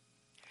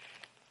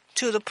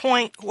to the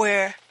point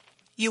where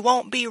you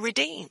won't be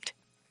redeemed.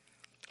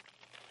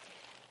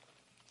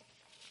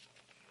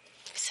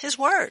 It's his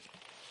word.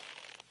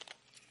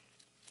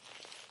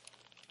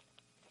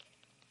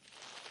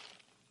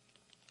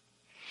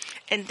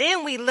 And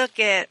then we look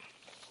at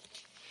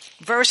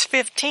verse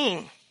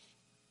 15.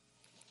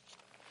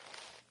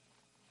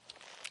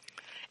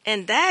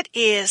 And that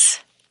is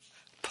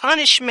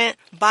punishment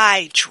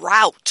by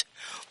drought.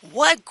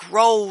 What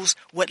grows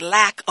with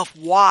lack of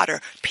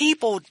water?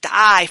 People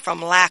die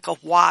from lack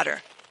of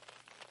water.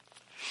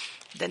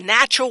 The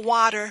natural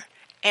water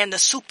and the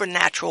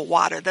supernatural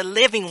water, the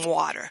living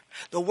water,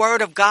 the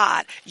word of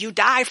God. You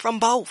die from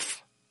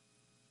both.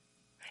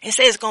 It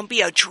says it's going to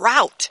be a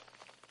drought.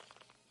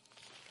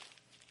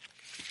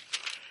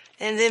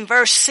 And then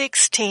verse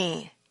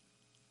 16,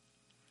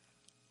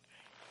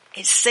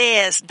 it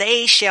says,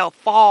 they shall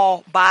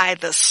fall by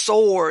the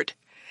sword.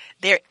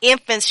 Their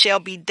infants shall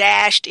be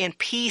dashed in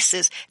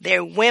pieces.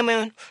 Their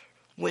women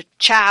with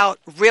child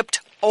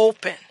ripped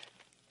open.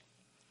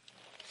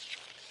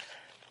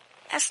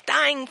 That's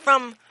dying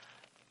from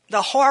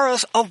the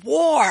horrors of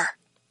war.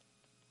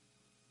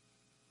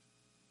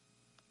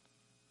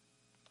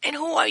 And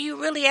who are you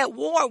really at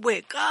war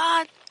with,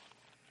 God?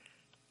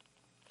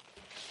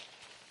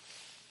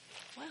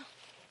 Well,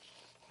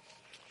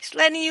 He's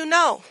letting you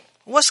know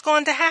what's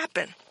going to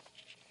happen.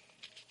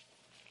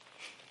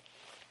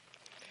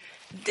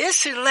 This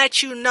should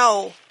let you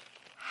know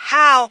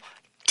how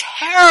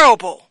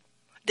terrible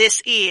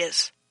this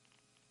is.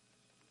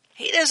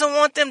 He doesn't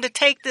want them to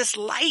take this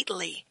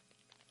lightly.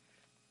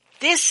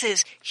 This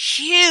is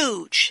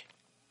huge.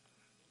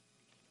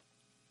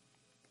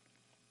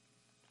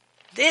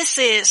 This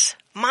is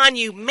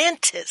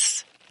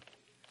monumentous.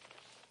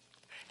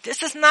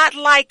 This is not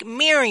like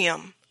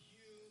Miriam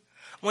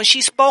when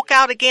she spoke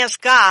out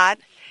against God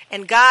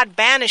and God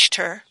banished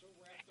her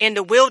in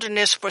the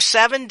wilderness for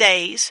 7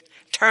 days,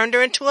 turned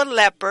her into a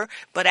leper,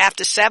 but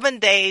after 7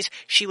 days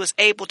she was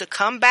able to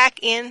come back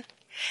in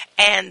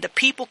and the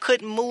people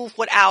couldn't move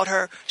without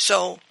her,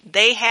 so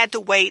they had to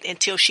wait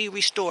until she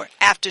restored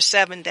after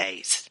 7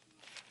 days.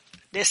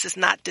 This is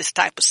not this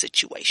type of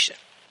situation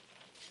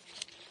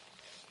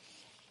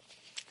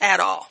at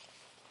all.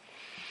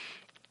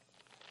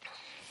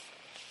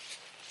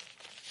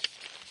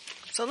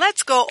 So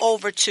let's go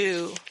over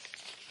to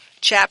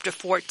chapter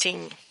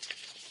 14.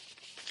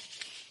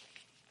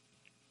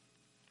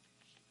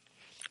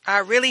 I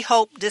really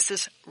hope this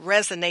is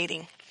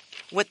resonating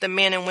with the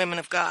men and women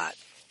of God.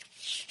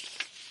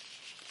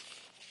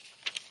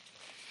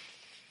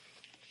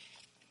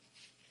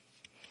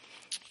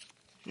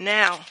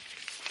 Now,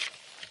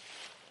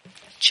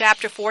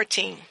 chapter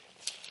 14.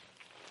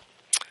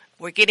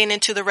 We're getting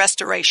into the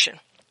restoration.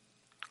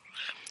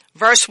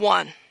 Verse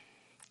 1.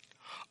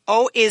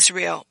 O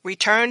Israel,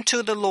 return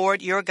to the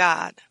Lord your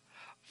God,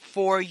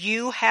 for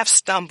you have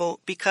stumbled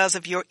because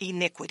of your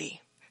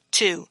iniquity.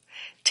 2.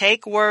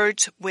 Take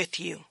words with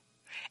you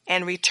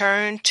and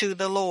return to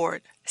the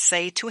Lord.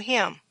 Say to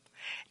him,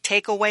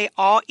 take away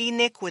all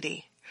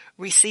iniquity.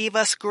 Receive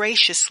us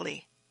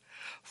graciously,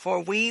 for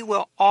we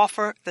will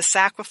offer the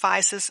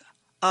sacrifices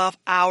of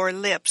our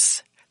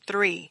lips.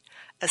 3.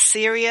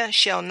 Assyria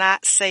shall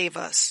not save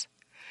us.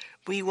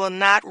 We will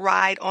not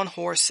ride on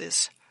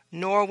horses,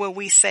 nor will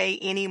we say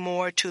any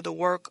more to the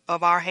work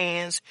of our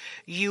hands,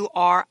 you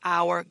are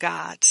our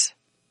gods.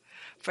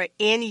 For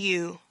in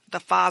you the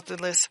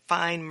fatherless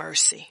find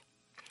mercy.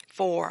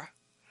 4.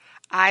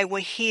 I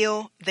will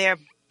heal their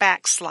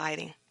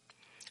backsliding.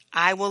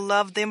 I will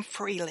love them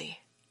freely,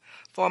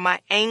 for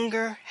my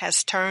anger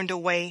has turned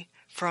away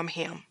from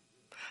him.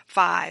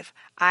 5.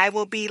 I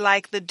will be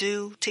like the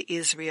dew to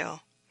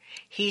Israel.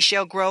 He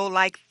shall grow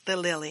like the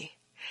lily,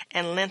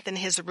 and lengthen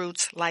his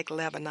roots like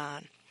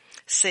Lebanon.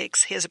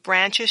 6. His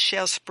branches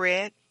shall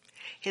spread.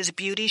 His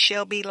beauty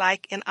shall be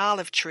like an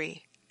olive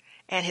tree,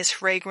 and his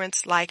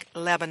fragrance like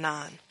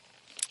Lebanon.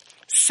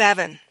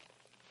 7.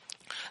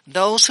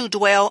 Those who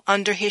dwell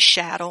under his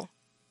shadow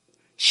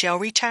shall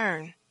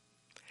return.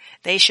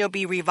 They shall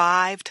be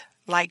revived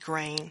like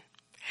grain,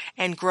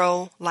 and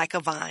grow like a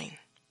vine.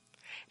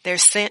 Their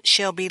scent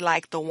shall be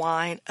like the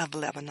wine of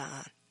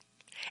Lebanon.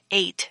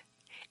 8.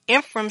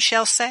 Ephraim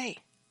shall say,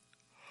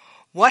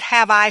 what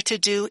have I to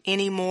do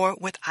any more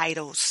with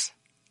idols?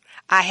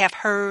 I have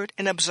heard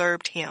and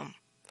observed him.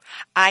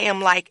 I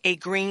am like a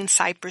green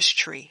cypress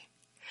tree.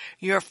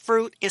 Your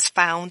fruit is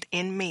found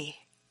in me.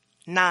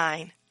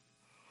 9.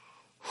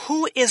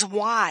 Who is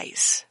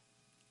wise?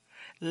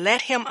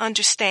 Let him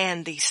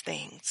understand these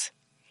things.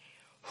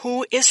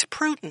 Who is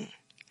prudent?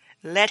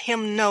 Let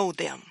him know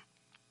them.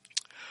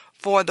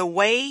 For the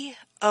way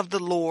of the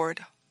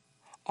Lord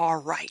are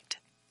right.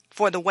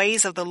 For the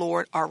ways of the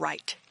Lord are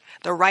right.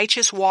 The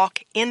righteous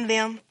walk in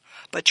them,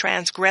 but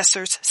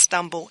transgressors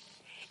stumble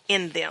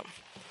in them.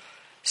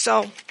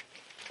 So,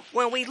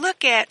 when we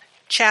look at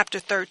chapter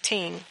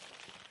 13,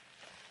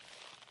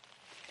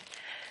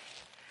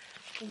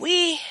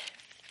 we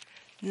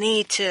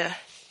need to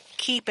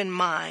keep in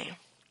mind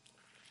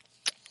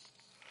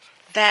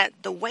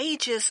that the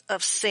wages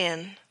of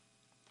sin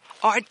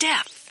are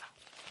death.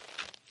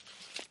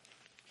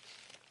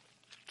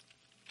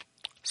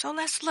 So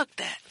let's look at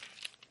that.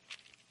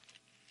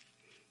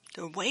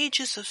 The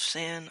wages of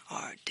sin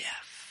are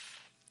death.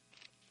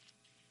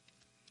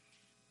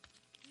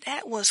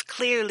 That was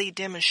clearly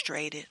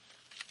demonstrated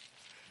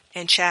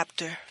in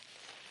chapter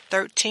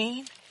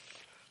 13,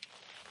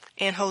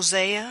 in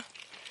Hosea,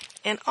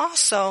 and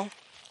also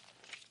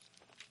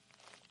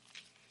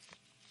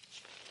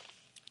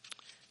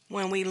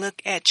when we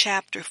look at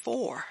chapter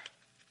 4.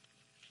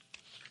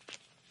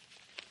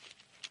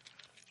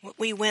 what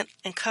we went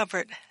and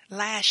covered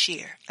last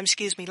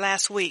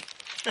week.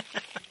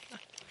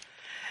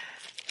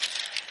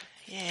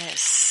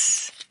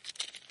 Yes.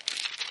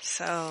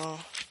 So,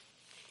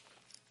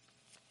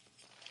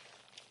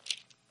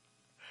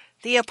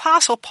 the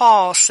Apostle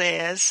Paul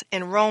says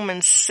in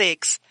Romans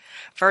 6,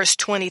 verse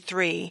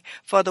 23,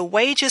 "For the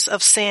wages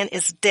of sin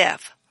is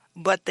death,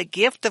 but the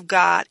gift of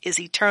God is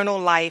eternal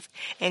life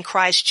in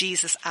Christ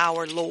Jesus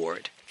our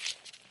Lord."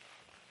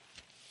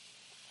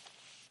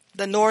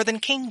 The Northern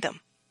Kingdom,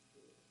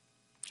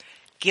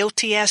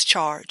 guilty as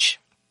charged.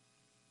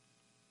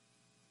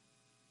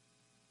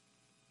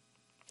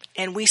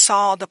 And we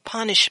saw the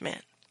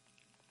punishment.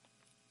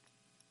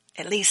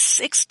 At least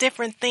 6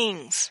 different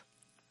things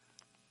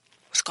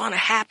was going to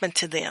happen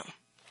to them.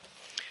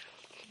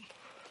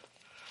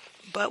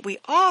 But we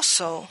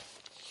also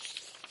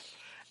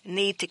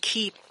need to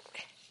keep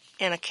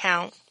in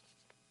account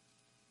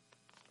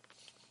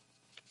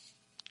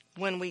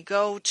when we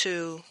go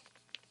to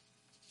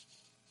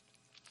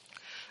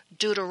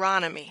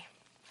Deuteronomy.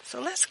 So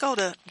let's go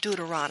to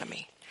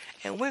Deuteronomy.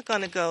 And we're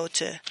going to go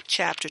to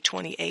chapter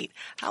 28.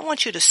 I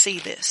want you to see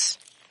this,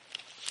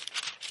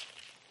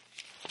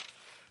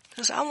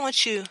 because I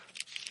want you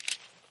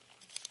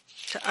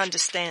to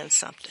understand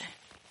something.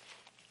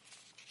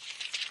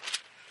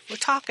 We're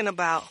talking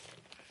about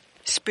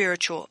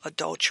spiritual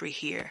adultery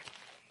here.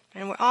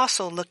 And we're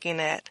also looking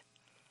at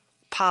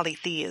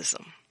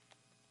polytheism.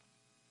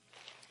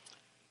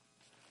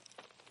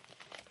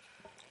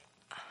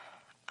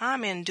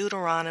 I'm in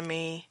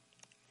Deuteronomy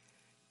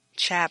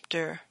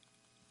chapter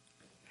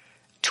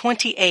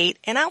 28,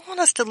 and I want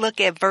us to look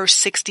at verse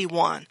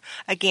 61.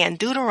 Again,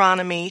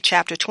 Deuteronomy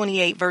chapter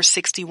 28, verse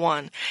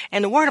 61.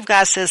 And the Word of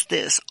God says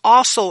this: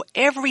 "Also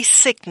every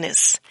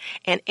sickness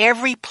and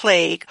every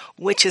plague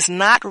which is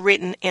not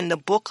written in the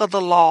book of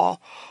the law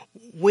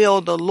will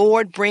the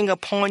Lord bring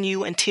upon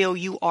you until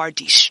you are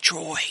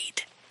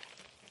destroyed."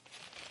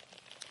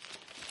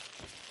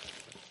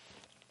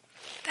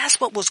 That's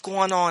what was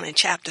going on in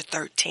chapter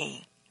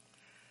 13.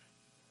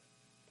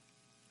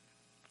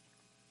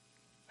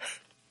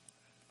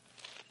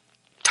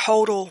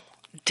 Total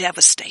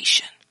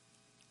devastation.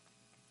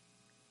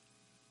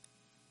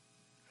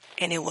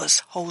 And it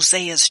was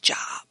Hosea's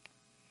job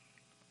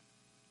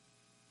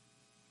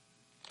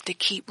to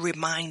keep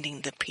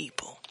reminding the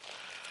people.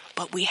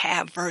 But we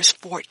have verse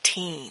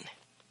 14.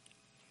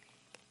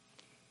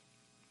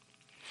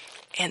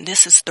 And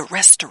this is the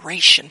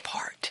restoration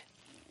part.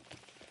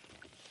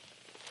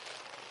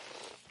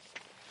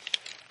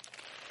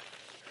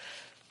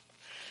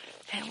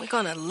 And we're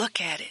going to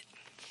look at it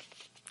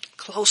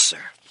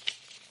closer.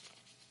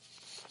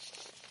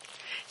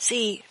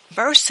 See,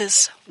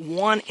 verses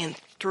 1,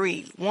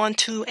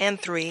 2,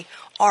 and 3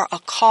 are a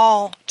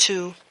call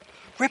to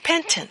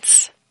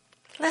repentance.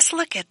 Let's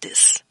look at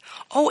this.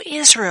 "O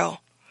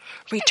Israel,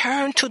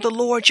 return to the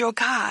Lord your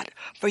God,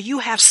 for you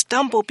have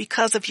stumbled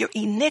because of your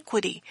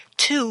iniquity.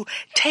 2,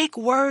 take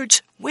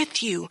words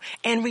with you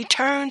and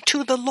return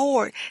to the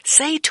Lord.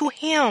 Say to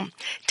him,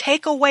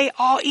 take away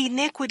all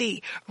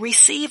iniquity.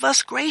 Receive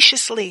us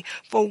graciously,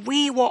 for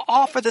we will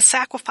offer the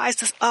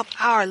sacrifices of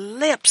our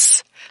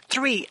lips.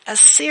 3,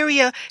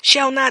 Assyria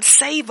shall not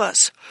save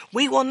us.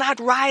 We will not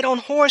ride on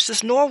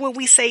horses, nor will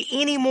we say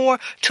any more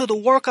to the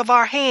work of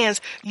our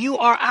hands, you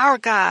are our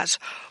gods.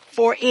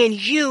 For in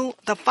you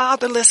the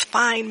fatherless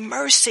find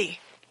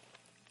mercy."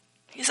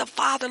 These are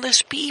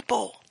fatherless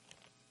people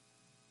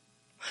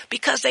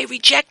because they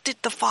rejected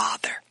the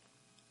Father.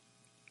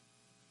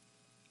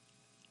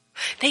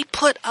 They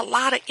put a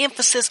lot of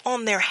emphasis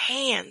on their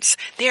hands,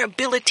 their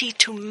ability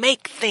to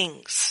make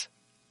things.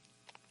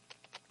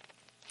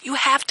 You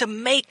have to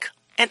make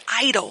an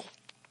idol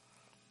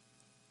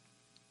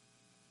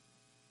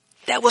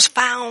that was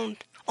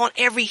found on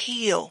every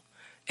hill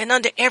and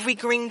under every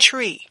green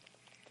tree.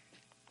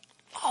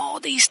 All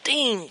these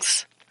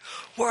things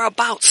were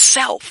about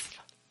self.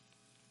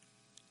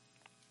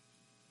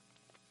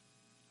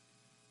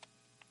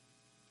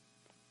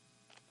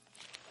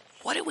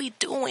 What are we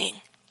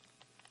doing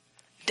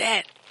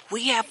that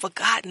we have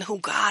forgotten who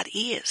God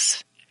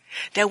is?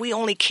 That we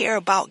only care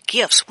about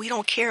gifts. We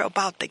don't care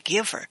about the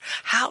giver.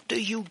 How do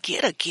you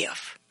get a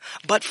gift?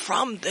 But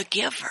from the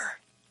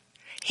giver.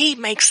 He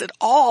makes it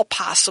all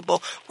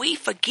possible. We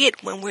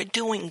forget when we're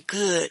doing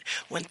good,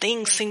 when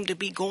things seem to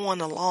be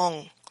going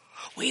along.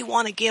 We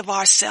want to give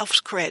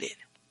ourselves credit.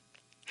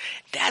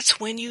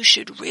 That's when you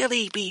should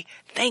really be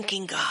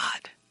thanking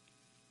God.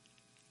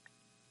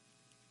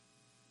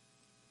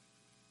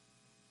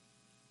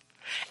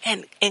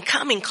 And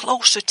coming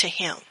closer to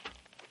him.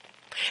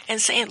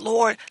 And saying,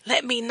 Lord,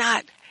 let me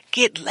not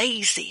get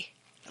lazy.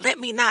 Let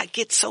me not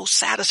get so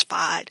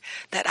satisfied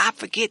that I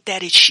forget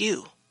that it's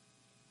you.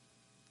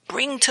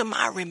 Bring to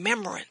my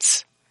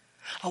remembrance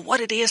of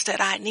what it is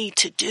that I need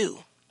to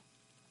do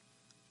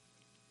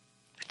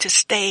to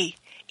stay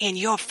in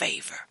your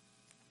favor.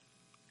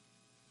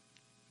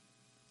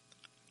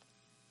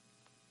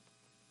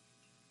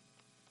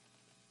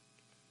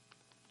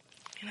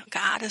 You know,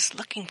 God is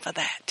looking for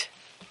that.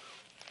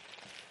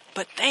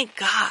 But thank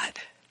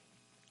God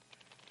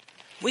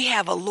We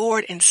have a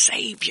Lord and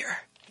Savior.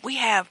 We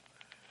have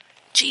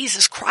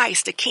Jesus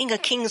Christ, the King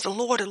of Kings, the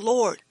Lord of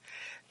Lords,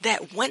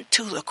 that went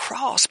to the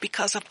cross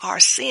because of our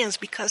sins,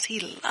 because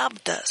he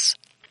loved us.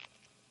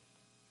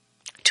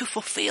 To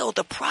fulfill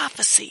the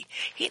prophecy.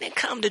 He didn't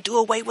come to do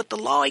away with the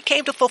law. He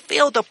came to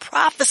fulfill the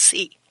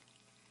prophecy.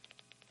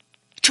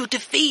 To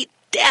defeat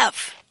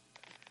death.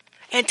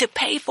 And to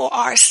pay for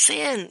our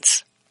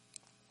sins.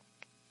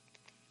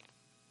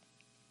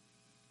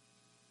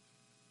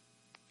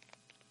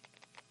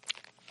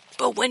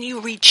 But when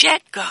you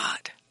reject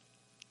God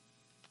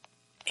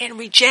and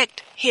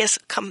reject his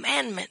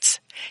commandments,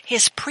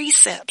 his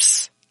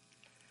precepts,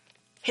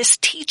 his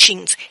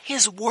teachings,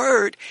 his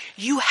word,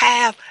 you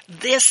have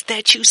this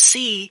that you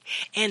see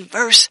in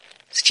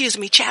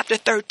chapter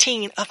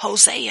 13 of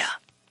Hosea.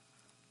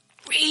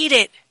 Read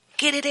it.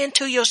 Get it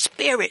into your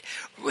spirit.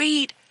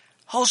 Read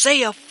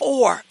Hosea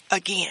 4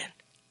 again.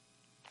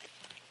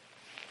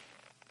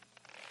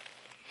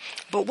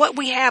 But what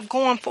we have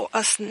going for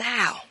us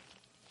now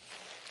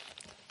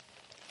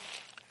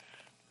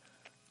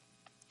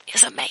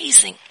is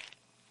amazing.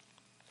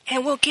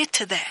 And we'll get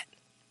to that.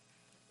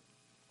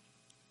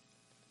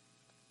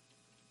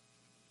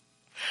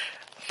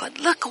 But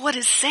look what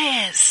it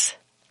says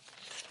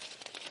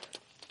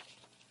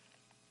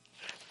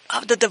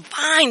of the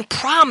divine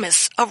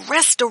promise of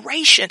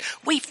restoration.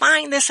 We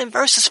find this in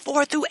verses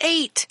 4 through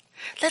 8.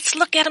 Let's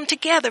look at them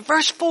together.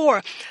 Verse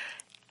 4.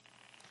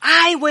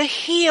 I will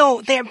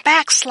heal their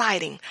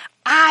backsliding.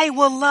 I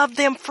will love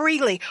them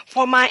freely,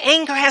 for my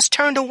anger has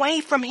turned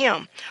away from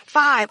him.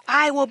 5.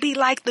 I will be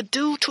like the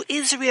dew to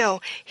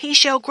Israel. He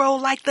shall grow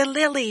like the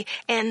lily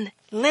and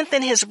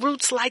lengthen his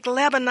roots like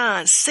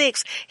Lebanon.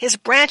 6. His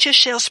branches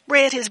shall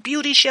spread. His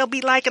beauty shall be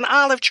like an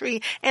olive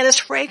tree and his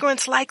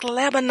fragrance like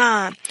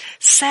Lebanon.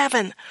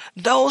 7.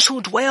 Those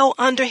who dwell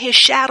under his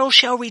shadow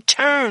shall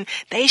return.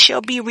 They shall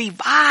be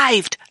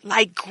revived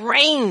like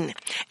grain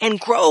and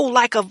grow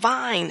like a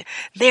vine.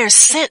 Their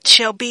scent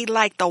shall be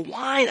like the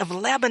wine of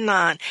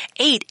Lebanon.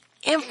 8.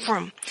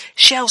 Ephraim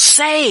shall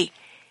say,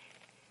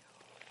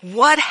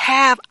 what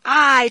have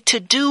I to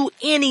do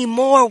any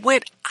more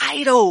with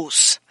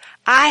idols?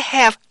 I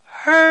have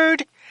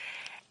heard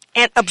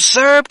and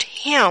observed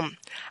him.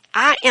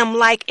 I am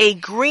like a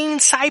green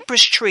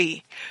cypress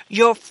tree.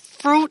 Your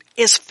fruit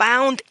is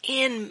found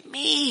in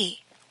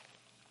me.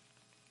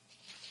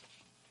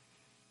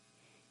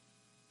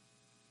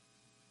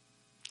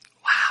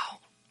 Wow.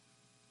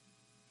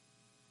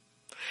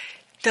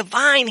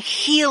 Divine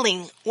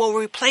healing will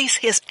replace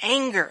his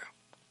anger.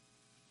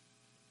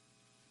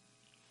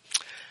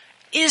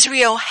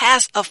 Israel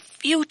has a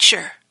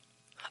future,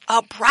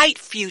 a bright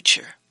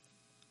future.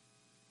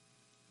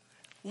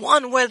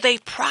 One where they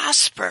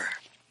prosper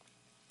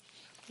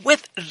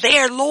with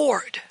their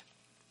Lord.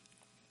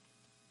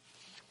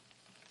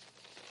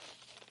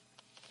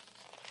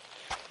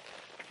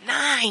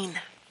 Nine.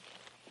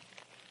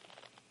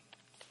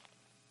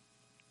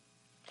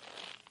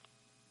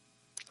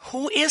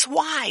 Who is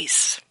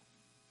wise?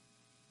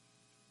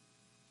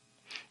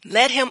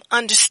 Let him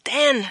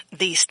understand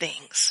these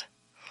things.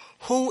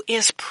 Who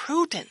is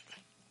prudent?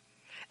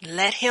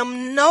 Let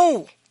him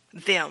know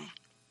them.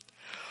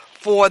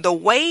 For the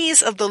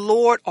ways of the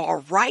Lord are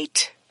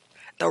right.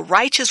 The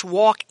righteous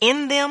walk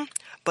in them,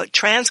 but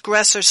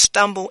transgressors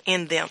stumble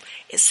in them.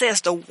 It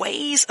says the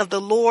ways of the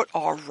Lord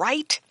are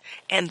right,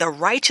 and the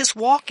righteous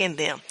walk in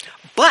them.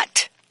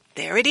 But,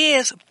 there it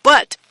is,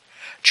 but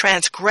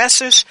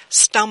transgressors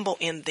stumble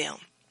in them.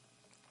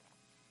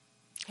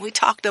 We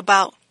talked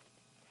about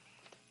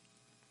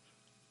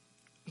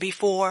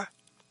before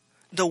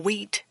the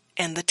wheat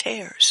and the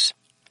tares.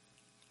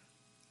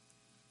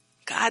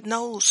 God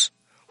knows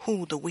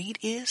who the wheat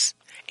is,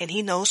 and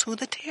he knows who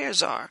the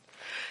tares are.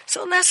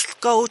 So let's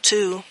go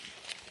to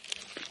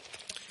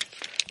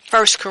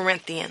 1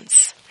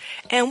 Corinthians,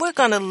 and we're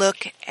going to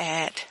look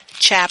at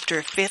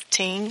chapter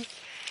 15,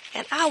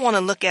 and I want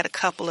to look at a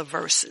couple of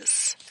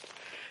verses.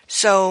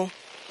 So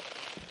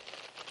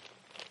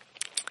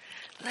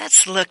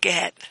let's look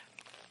at,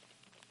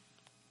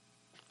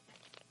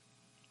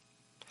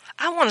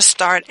 I want to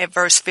start at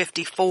verse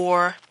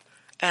 54,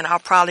 and I'll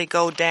probably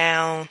go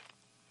down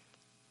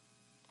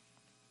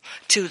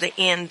to the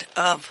end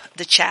of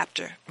the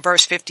chapter,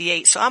 verse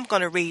 58. So I'm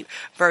going to read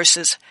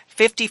verses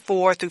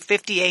 54 through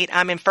 58.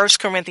 I'm in 1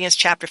 Corinthians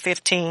chapter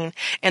 15,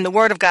 and the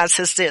word of God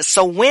says this.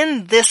 So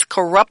when this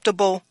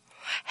corruptible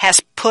has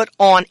put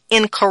on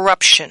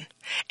incorruption,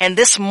 and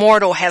this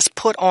mortal has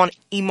put on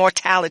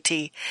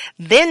immortality,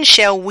 then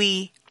shall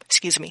be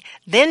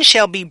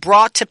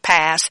brought to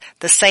pass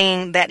the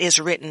saying that is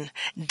written,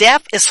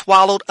 death is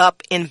swallowed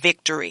up in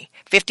victory.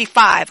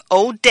 55,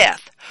 O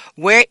death,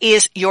 where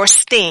is your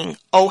sting?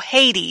 O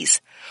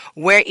Hades,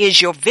 where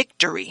is your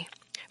victory?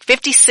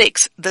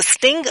 56, the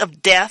sting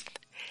of death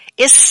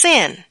is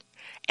sin,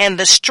 and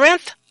the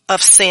strength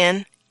of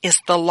sin is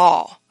the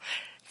law.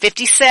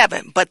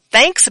 57, but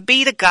thanks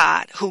be to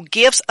God who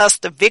gives us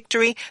the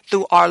victory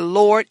through our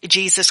Lord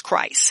Jesus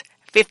Christ.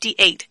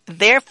 58,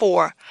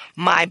 therefore,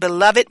 my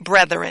beloved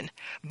brethren,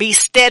 be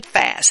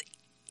steadfast,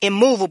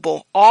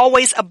 immovable,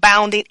 always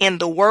abounding in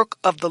the work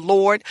of the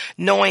Lord,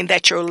 knowing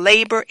that your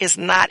labor is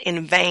not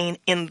in vain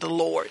in the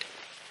Lord.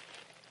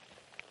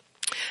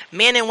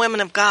 Men and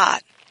women of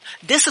God,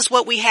 this is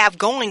what we have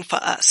going for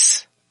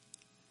us.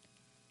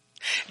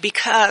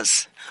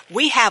 Because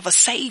we have a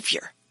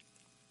Savior.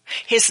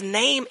 His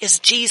name is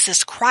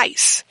Jesus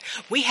Christ.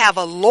 We have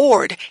a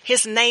Lord.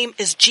 His name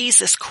is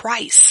Jesus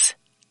Christ.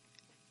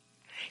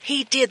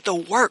 He did the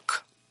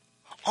work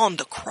on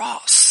the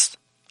cross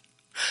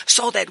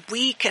so that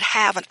we could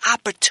have an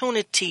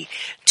opportunity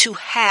to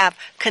have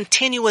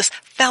continuous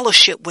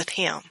fellowship with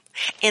him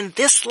in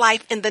this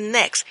life, in the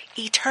next,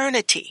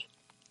 eternity.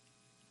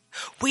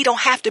 We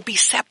don't have to be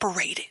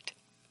separated.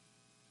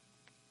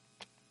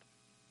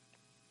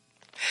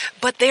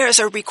 But there's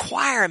a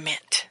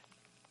requirement.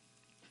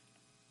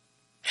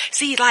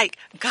 See, like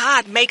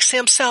God makes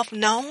himself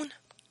known.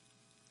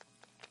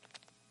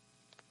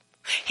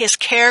 His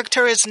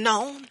character is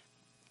known.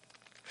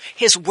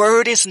 His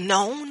word is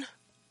known.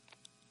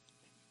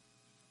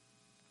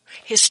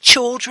 His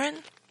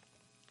children.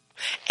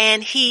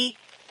 And he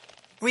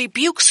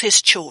rebukes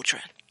his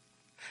children.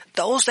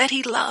 Those that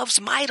he loves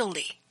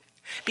mightily.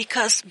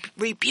 Because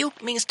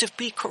rebuke means to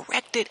be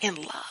corrected in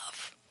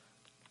love.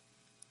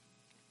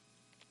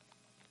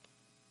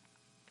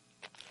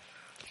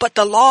 But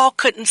the law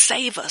couldn't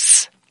save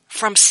us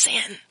from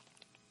sin.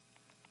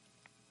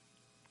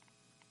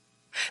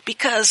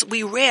 Because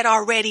we read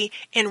already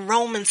in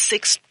Romans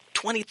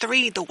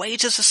 6:23, the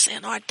wages of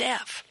sin are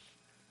death.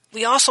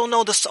 We also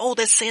know the soul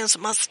that sins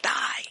must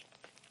die.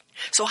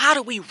 So how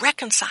do we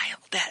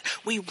reconcile that?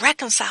 We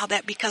reconcile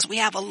that because we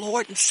have a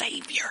Lord and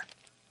Savior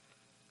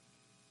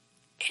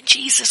in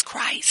Jesus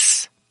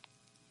Christ,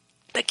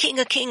 the King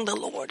of Kings, the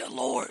Lord of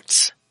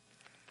Lords.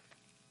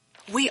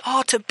 We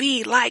ought to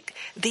be like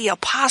the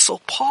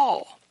Apostle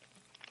Paul.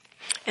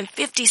 In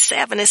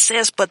 57 it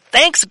says, but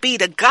thanks be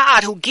to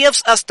God who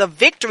gives us the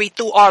victory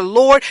through our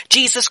Lord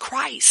Jesus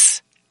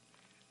Christ.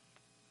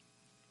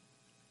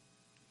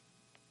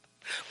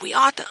 We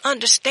ought to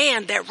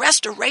understand that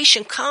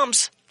restoration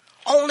comes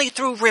only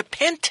through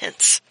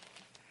repentance.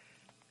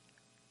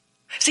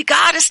 See,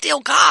 God is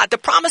still God. The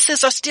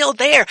promises are still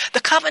there.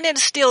 The covenant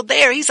is still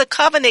there. He's a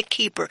covenant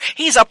keeper.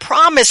 He's a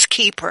promise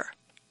keeper.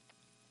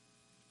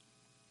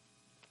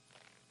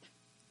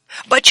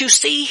 But you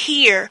see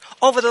here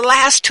over the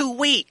last 2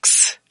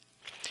 weeks,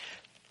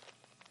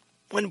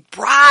 when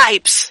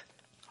bribes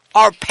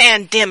are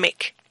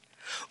pandemic,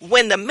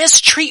 when the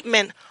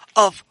mistreatment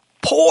of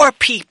poor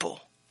people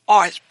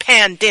are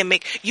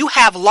pandemic, you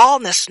have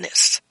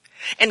lawlessness.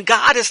 And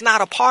God is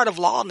not a part of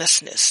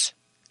lawlessness.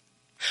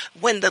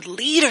 When the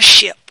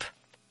leadership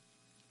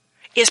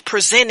is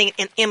presenting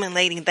and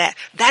emulating that,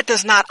 that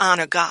does not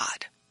honor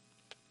God.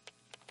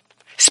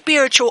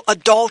 Spiritual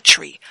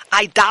adultery,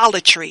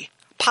 idolatry,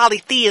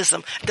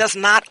 polytheism does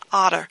not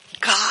honor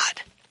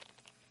God.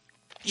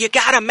 You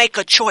gotta make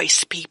a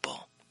choice,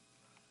 people.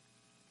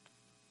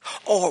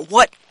 Or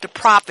what the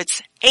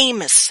prophets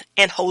Amos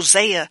and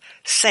Hosea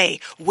say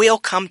will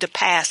come to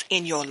pass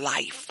in your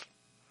life.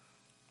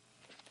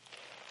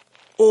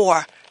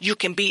 Or you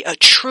can be a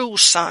true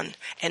son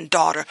and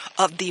daughter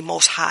of the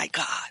Most High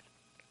God.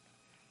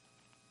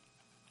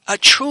 A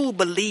true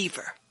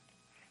believer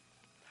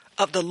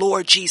of the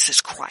Lord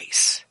Jesus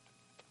Christ.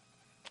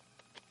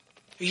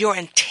 Your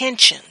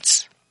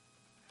intentions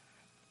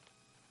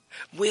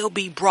will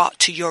be brought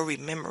to your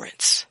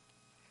remembrance.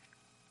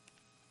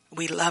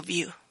 We love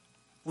you.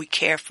 We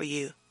care for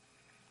you.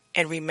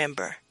 And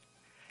remember,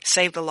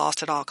 save the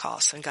lost at all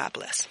costs, and God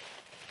bless.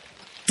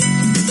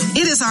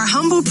 It is our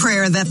humble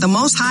prayer that the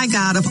Most High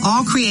God of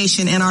all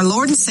creation and our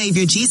Lord and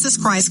Savior Jesus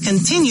Christ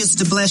continues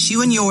to bless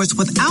you and yours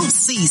without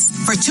cease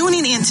for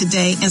tuning in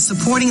today and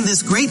supporting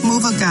this great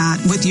move of God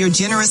with your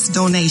generous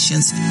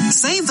donations.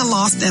 Save the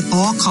Lost at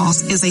All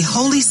Costs is a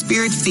Holy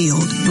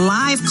Spirit-filled,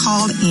 live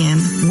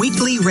called-in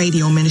weekly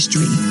radio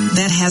ministry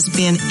that has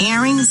been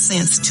airing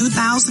since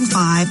 2005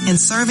 and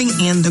serving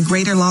in the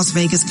greater Las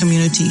Vegas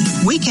community.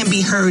 We can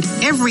be heard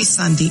every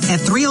Sunday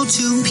at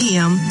 3:02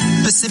 p.m.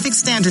 Pacific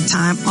Standard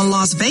Time on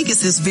Las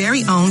Vegas's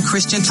very own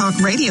Christian Talk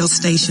radio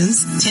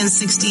stations,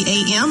 1060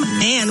 AM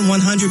and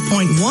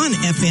 100.1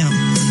 FM.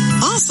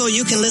 Also,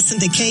 you can listen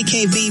to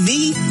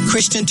KKVV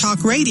Christian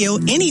Talk Radio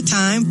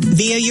anytime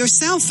via your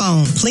cell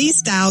phone.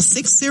 Please dial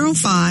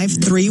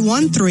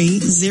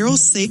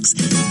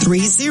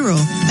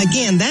 605-313-0630.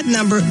 Again, that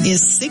number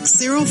is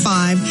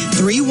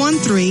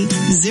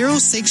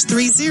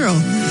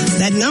 605-313-0630.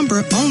 That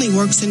number only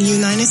works in the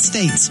United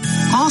States.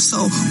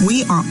 Also,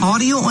 we are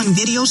audio and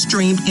video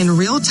streamed in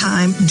real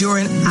time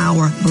during our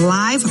our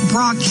live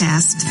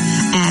broadcast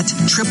at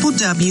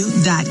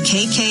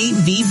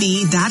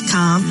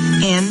www.kkvv.com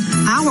and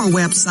our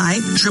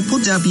website,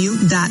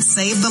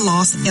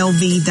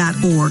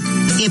 www.savethelostlv.org.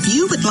 If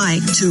you would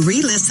like to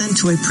re-listen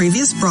to a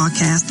previous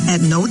broadcast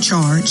at no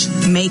charge,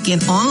 make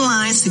an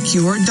online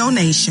secure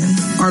donation,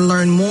 or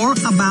learn more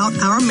about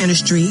our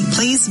ministry,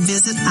 please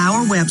visit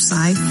our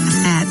website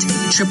at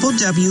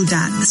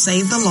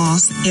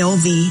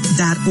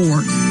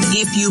www.savethelostlv.org.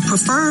 If you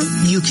prefer,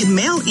 you can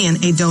mail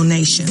in a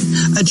donation.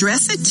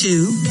 Address it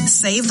to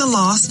Save the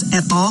Lost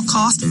at All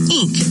Cost,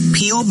 Inc.,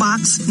 P.O.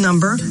 Box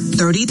number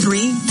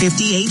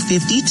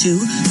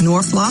 335852,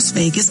 North Las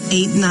Vegas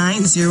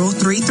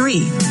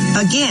 89033.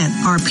 Again,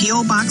 our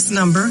P.O. Box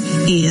number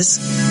is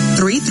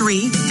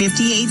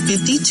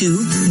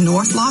 335852,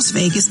 North Las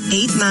Vegas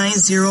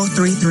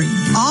 89033.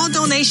 All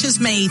donations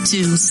made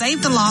to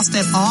Save the Lost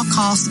at All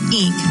Costs,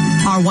 Inc.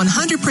 are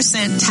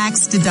 100%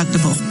 tax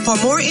deductible. For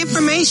more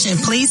information,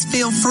 please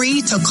feel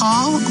free to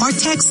call or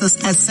text us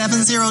at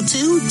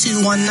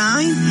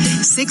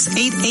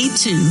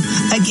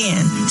 702-219-6882.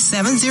 Again,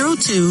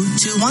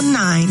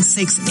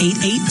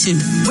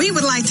 702-219-6882. We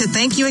would like to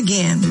thank you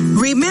again.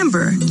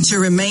 Remember to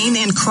remain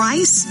in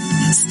Christ,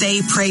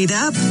 stay prayed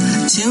up,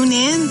 tune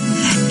in,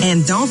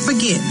 and don't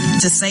forget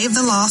to save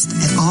the lost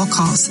at all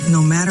costs,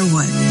 no matter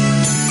what.